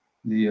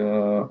 he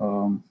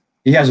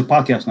has a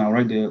podcast now,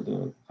 right?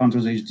 The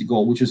Hunter's HD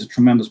Goal, which is a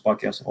tremendous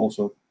podcast,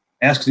 also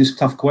asks these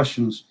tough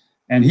questions.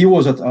 And he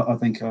was, I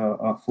think,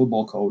 a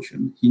football coach,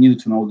 and he needed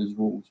to know these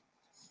rules.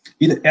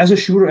 Either as a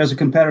shooter, as a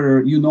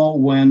competitor,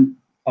 when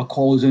a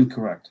call is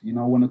incorrect.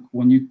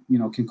 When you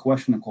can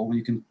question a call, when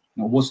you can.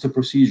 What's the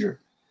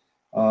procedure?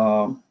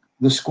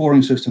 the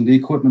scoring system, the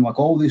equipment, like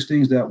all these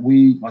things that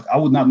I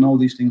would not know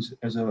these things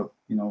as a,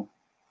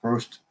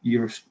 first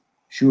year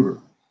shooter.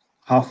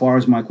 How far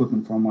is my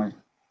equipment from my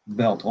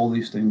belt? All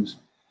these things.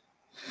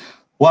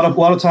 A lot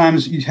of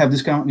times you have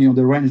this kind of,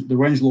 the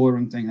range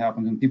lowering thing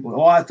happens, and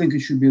people, I think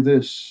it should be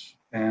this,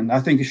 and I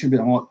think it should be.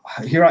 I'm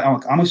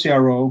a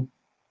CRO,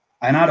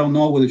 and I don't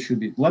know what it should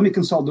be. Let me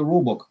consult the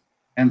rule book.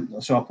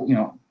 And so,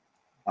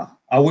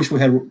 I wish we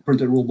had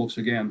printed rule books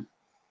again.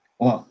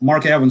 Well,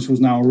 Mark Evans,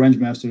 who's now a range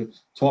master,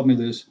 taught me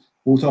this.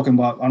 We were talking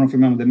about, I don't know if you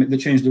remember, they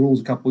changed the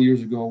rules a couple of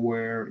years ago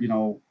where,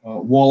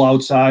 wall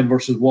outside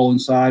versus wall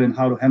inside, and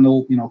how to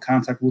handle,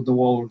 contact with the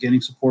wall or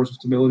getting support and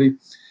stability.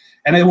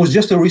 And it was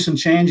just a recent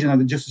change, and I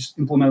just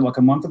implemented like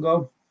a month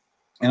ago.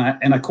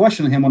 And I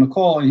questioned him on a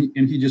call, and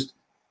he just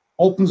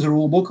opens the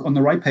rule book on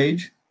the right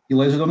page. He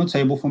lays it on the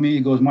table for me.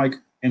 He goes, Mike,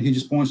 and he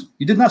just points.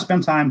 He did not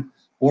spend time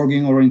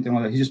arguing or anything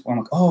like that. I'm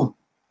like, oh,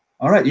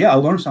 all right, yeah, I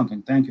learned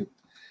something. Thank you.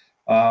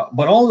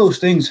 But all those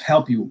things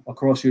help you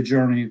across your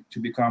journey to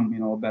become,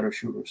 a better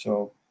shooter.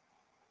 So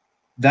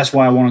that's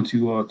why I wanted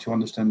to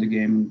understand the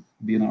game and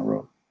be in that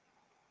road.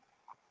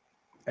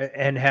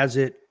 And has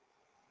it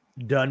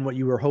done what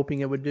you were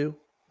hoping it would do?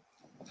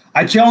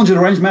 I challenged the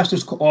range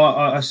master's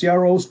a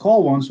CRO's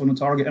call once on the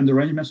target, and the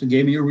range master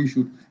gave me a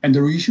reshoot, and the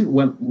reshoot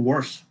went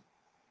worse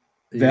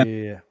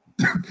than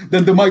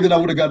the mic that I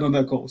would have gotten on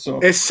that call. So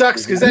it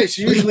sucks because that's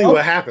usually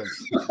what happens.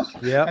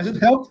 Yeah, has it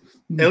helped?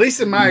 At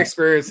least in my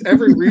experience,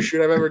 every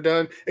reshoot I've ever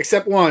done,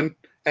 except one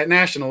at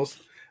Nationals,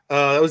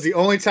 that was the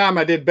only time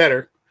I did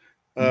better.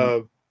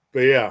 But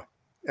yeah,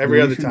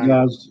 every other time.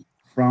 Guys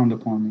frowned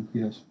upon me.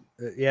 Yes.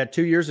 Yeah,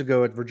 2 years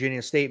ago at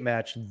Virginia State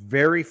match,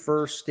 very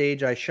first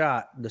stage I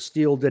shot, the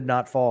steel did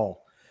not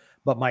fall.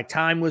 But my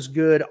time was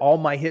good. All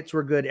my hits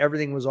were good.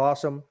 Everything was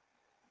awesome.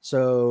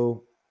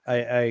 So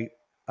I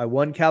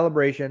won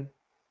calibration.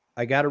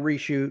 I got a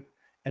reshoot.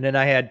 And then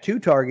I had 2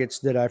 targets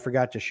that I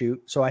forgot to shoot.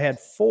 So I had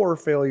 4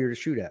 failure to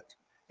shoot at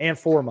and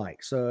 4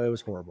 mics. So it was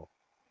horrible.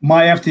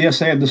 My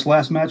FTSA at this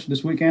last match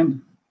this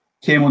weekend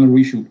came on a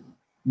reshoot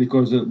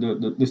because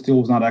the steel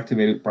was not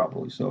activated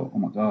properly. So, oh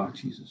my God,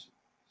 Jesus.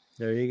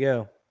 There you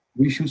go.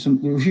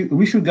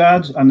 Reshoot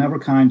gods are never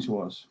kind to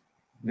us.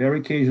 Very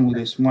occasionally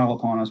they smile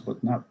upon us,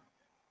 but not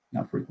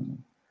frequently.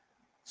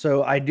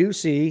 So I do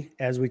see,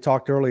 as we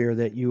talked earlier,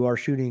 that you are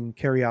shooting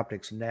Carry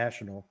Optics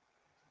National,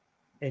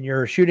 and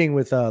you're shooting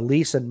with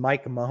Lisa and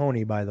Mike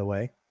Mahoney. By the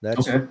way,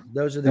 those are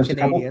the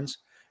Canadians.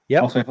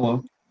 Yep, I'll say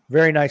hello.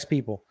 Very nice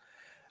people.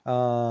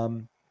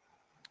 What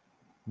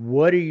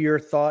are your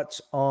thoughts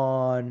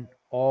on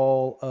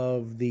all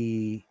of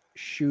the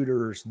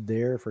shooters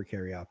there for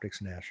Carry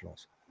Optics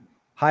Nationals?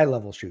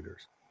 High-level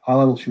shooters.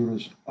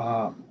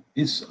 I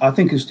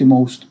think it's the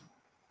most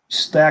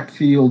stacked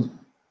field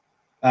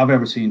I've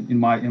ever seen in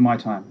my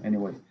time.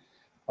 Anyway,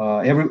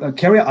 I think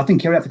Carry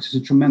Optics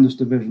is a tremendous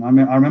division. I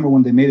remember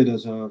when they made it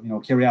as a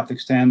Carry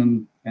Optics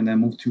 10 and then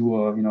moved to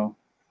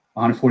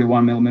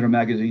 141 millimeter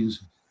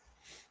magazines.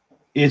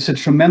 It's a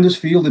tremendous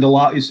field.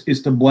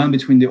 It's the blend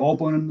between the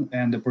open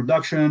and the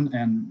production,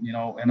 and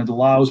it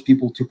allows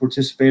people to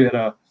participate at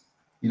a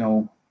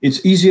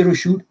it's easier to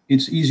shoot.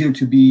 It's easier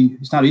to be.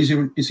 It's not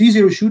easier. It's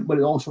easier to shoot, but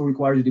it also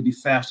requires you to be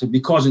faster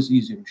because it's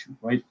easier to shoot,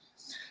 right?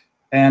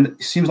 And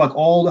it seems like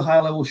all the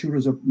high-level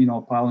shooters are,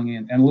 piling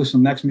in. And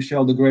listen, Max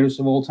Michel, the greatest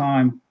of all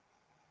time,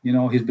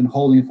 he's been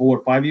holding it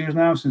for 5 years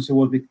now since it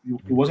was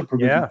a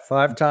provision. Yeah,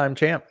 5-time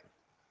champ.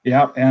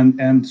 Yeah,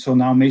 and so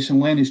now Mason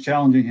Lane is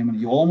challenging him, and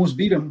he almost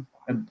beat him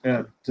at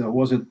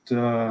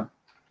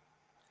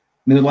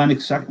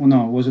Mid-Atlantic second?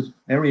 No, was it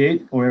Area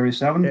 8 or Area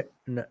 7?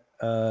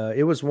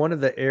 It was one of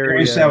the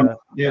Area 7.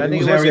 Yeah, I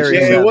think it was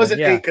Area 7. It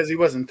wasn't 8 because he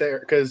wasn't there.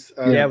 Because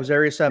it was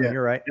Area 7. Yeah.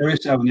 You're right. Area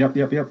 7. Yep.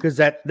 Because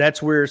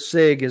that's where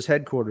SIG is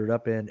headquartered,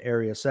 up in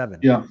Area 7.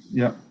 Yeah.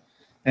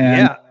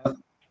 And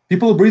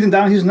people are breathing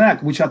down his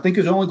neck, which I think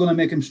is only going to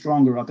make him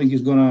stronger. I think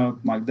he's going to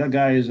that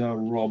guy is a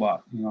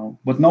robot,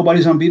 But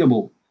nobody's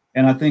unbeatable.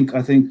 And I think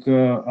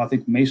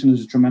Mason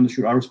is a tremendous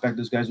shooter. I respect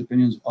this guy's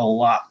opinions a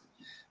lot.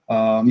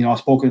 I've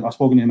spoken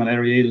to him at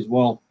Area 8 as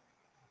well.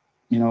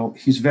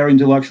 He's very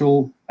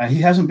intellectual.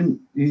 He's only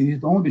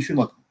been shooting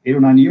like 8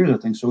 or 9 years, I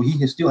think. So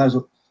he still has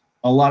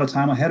a lot of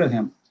time ahead of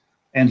him.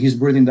 And he's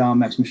breathing down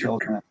Max Michel.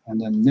 And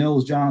then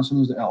Nils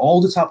Johnson,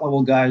 all the top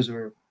level guys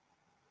are,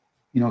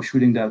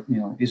 shooting that,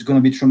 it's going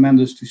to be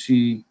tremendous to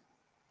see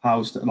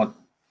how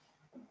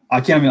I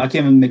can't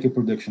even make a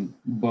prediction,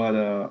 but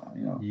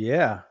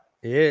Yeah,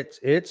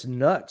 it's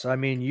nuts. I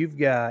mean, you've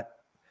got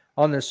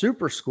on the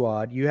super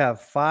squad, you have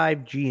 5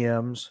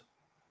 GMs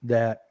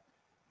that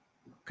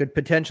could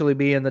potentially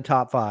be in the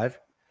top 5.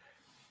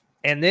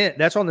 And then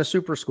that's on the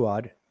super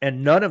squad,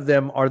 and none of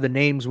them are the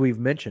names we've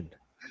mentioned.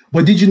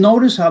 But did you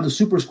notice how the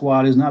super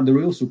squad is not the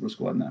real super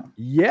squad now?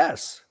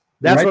 Yes.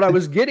 That's right? What I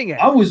was getting at.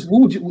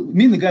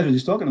 Me and the guys were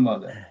just talking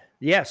about that.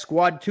 Yeah.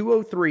 Squad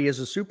 203 is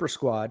a super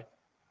squad.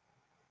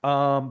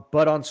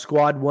 But on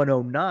squad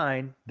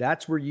 109,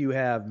 that's where you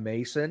have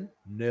Mason,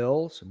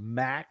 Nils,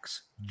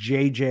 Max,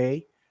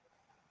 JJ.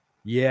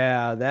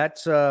 Yeah,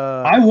 that's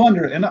I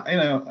wonder, and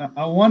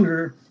I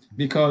wonder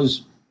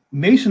because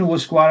Mason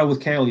was squatted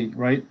with Kelly,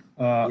 right?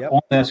 Yep.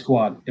 On that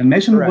squad. And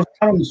Mason Correct. was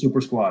not on the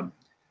super squad.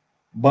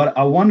 But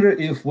I wonder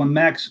if when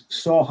Max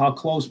saw how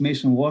close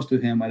Mason was to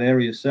him at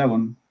Area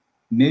 7,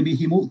 maybe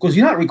he moved, because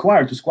you're not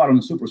required to squat on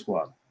the super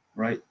squad,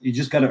 right? You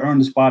just got to earn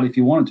the spot if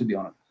you wanted to be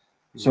on it.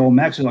 So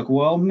Max is like,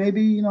 well,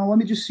 maybe, let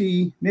me just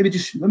see, let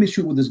me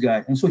shoot with this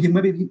guy. And so he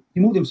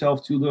moved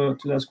himself to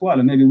that squad,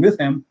 and maybe with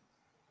him,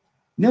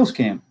 Nils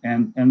came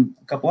and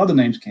a couple other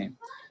names came.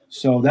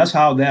 So that's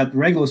how that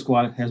regular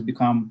squad has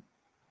become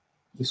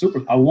the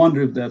super. I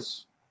wonder if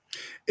that's.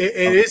 It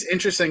is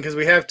interesting because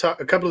we have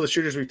a couple of the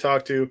shooters we've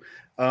talked to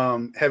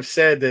have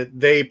said that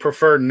they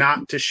prefer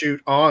not to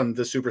shoot on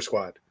the super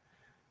squad.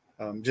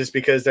 Just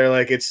because they're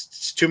like,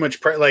 it's too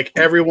much like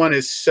everyone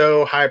is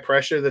so high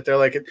pressure that they're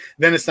like,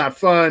 then it's not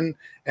fun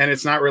and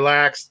it's not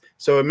relaxed.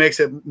 So it makes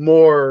it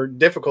more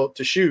difficult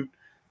to shoot.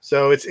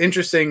 So it's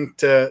interesting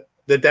that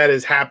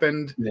has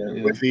happened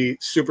with the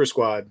super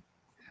squad.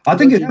 I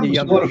think it the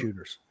younger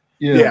shooters.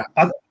 Yeah.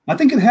 I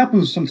think it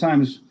happens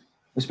sometimes,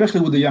 especially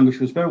with the younger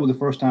shooters, especially with the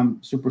first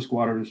time super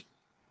squatters.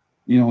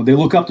 They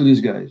look up to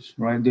these guys,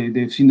 right?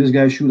 They've seen this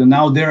guy shoot, and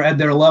now they're at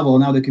their level,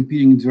 and now they're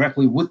competing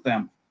directly with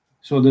them.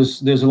 So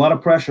there's a lot of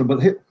pressure,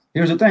 but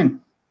here's the thing: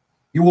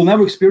 you will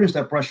never experience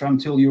that pressure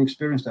until you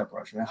experience that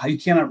pressure. You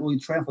cannot really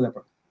train for that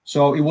pressure.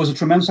 So it was a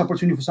tremendous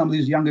opportunity for some of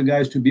these younger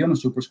guys to be on the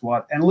super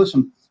squad. And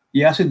listen,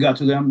 yes, it got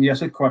to them,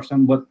 yes, it crushed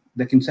them, but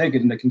they can take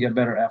it and they can get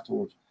better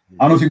afterwards.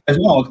 I don't know if you guys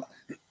know.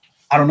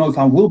 I don't know if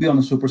I will be on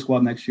the super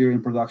squad next year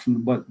in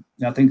production, but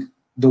I think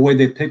the way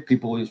they pick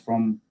people is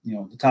from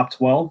the top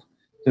 12.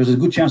 There's a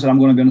good chance that I'm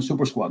going to be on the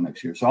super squad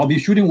next year. So I'll be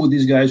shooting with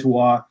these guys who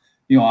are.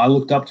 I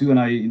looked up to and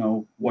I,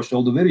 watched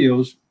all the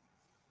videos.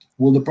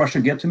 Will the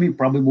pressure get to me?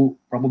 Probably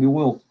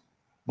will,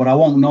 but I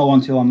won't know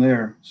until I'm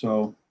there.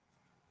 So,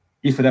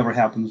 if it ever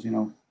happens,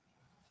 we'll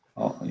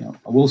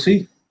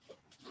see.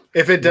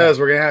 If it does,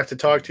 we're gonna have to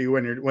talk to you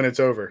when it's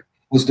over.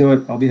 Let's do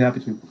it. I'll be happy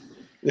to.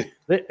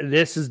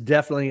 This is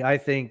definitely, I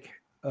think,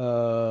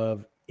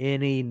 of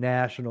any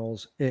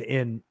nationals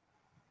in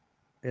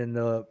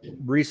the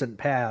recent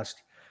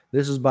past.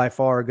 This is by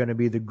far going to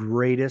be the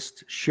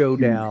greatest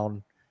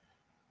showdown.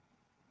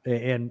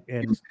 In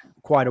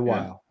quite a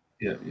while.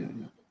 Yeah.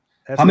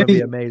 That's going to be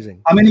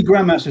amazing. How many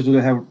grandmasters do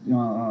they have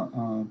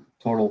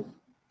total?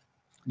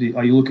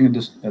 Are you looking at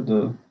this at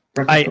the?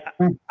 I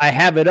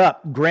have it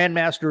up.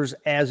 Grandmasters,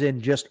 as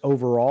in just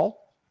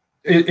overall.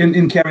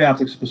 In carry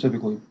optics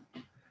specifically.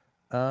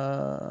 They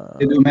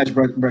do a match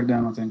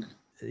breakdown, I think.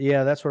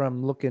 Yeah, that's what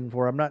I'm looking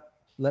for. I'm not.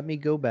 Let me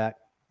go back.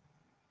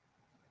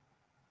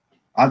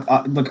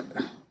 I look,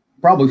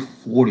 probably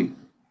 40.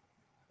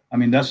 I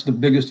mean, that's the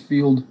biggest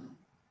field.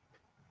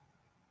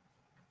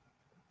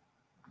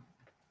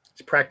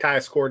 It's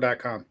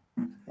practisescore.com.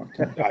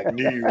 I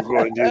knew you were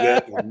going to do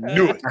that. I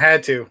knew it. I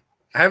had to.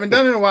 I haven't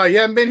done it in a while. You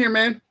haven't been here,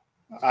 man.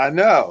 I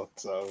know.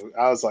 So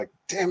I was like,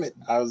 damn it.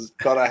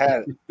 Thought I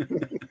had it.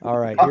 All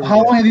right.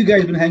 How long have you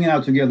guys been hanging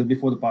out together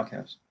before the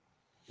podcast?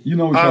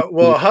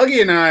 Well,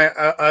 Huggy and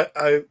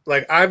I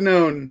I've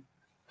known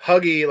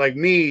Huggy, like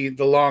me,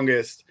 the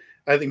longest.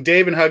 I think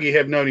Dave and Huggy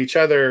have known each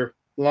other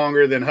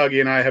longer than Huggy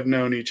and I have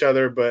known each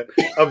other. But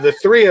of the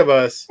three of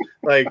us,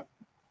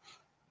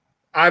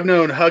 I've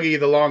known Huggy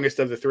the longest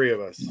of the three of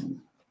us.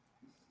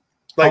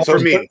 For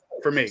me.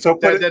 So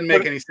that doesn't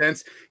make any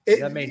sense.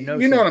 That made no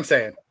sense. You know what I'm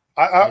saying?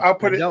 I'll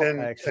put it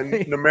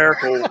in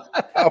numerical.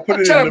 I'll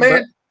put it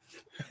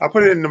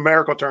in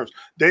numerical terms.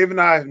 Dave and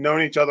I have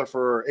known each other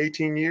for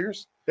 18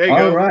 years. There you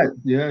go. All right.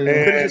 Yeah.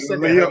 And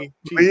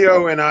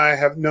Leo and I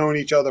have known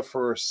each other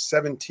for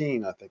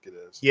 17, I think it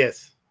is.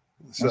 Yes.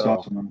 That's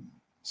awesome.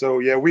 So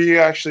yeah, we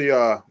actually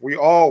we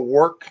all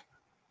work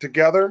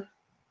together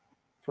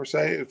per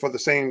se for the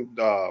same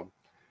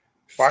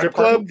strip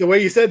club. The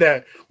way you said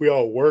that, we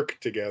all work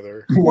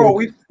together. Well,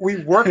 we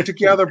work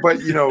together, but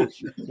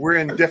we're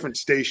in different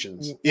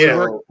stations.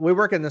 Yeah, we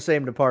work in the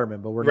same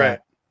department, but we're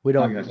not. We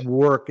don't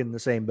work in the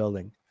same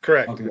building.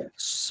 Correct. Okay.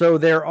 So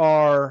there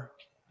are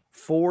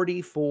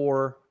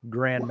 44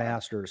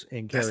 grandmasters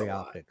in carry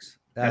optics.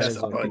 That's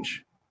a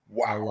bunch.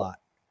 Wow, a lot.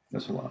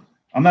 That's a lot.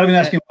 I'm not even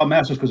asking about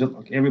masters because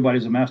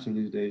everybody's a master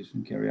these days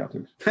in carry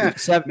optics.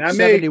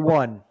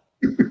 71.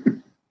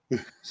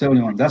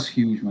 71. That's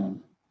huge,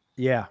 man.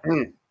 Yeah.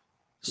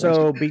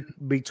 So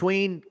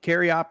between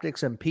carry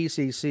optics and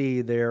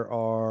PCC, there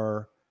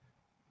are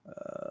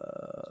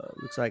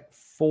looks like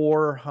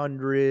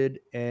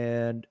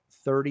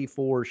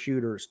 434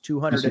 shooters,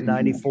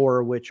 294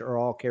 of which are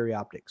all carry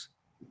optics.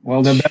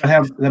 Well, they better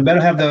have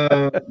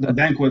the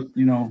banquet,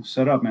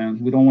 set up, man.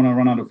 We don't want to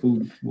run out of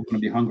food. We're going to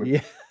be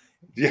hungry.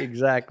 Yeah,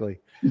 exactly.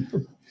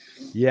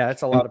 Yeah,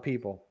 it's a lot of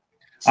people.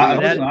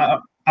 I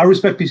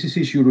respect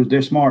PCC shooters.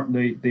 They're smart.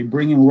 They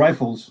bring in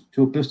rifles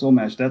to a pistol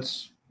match.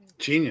 That's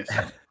genius.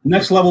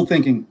 Next level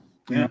thinking.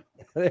 Yeah.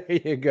 There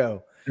you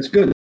go. It's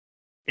good.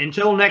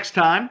 Until next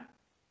time.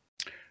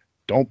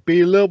 Don't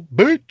be a little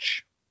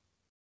bitch.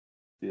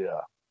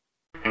 Yeah.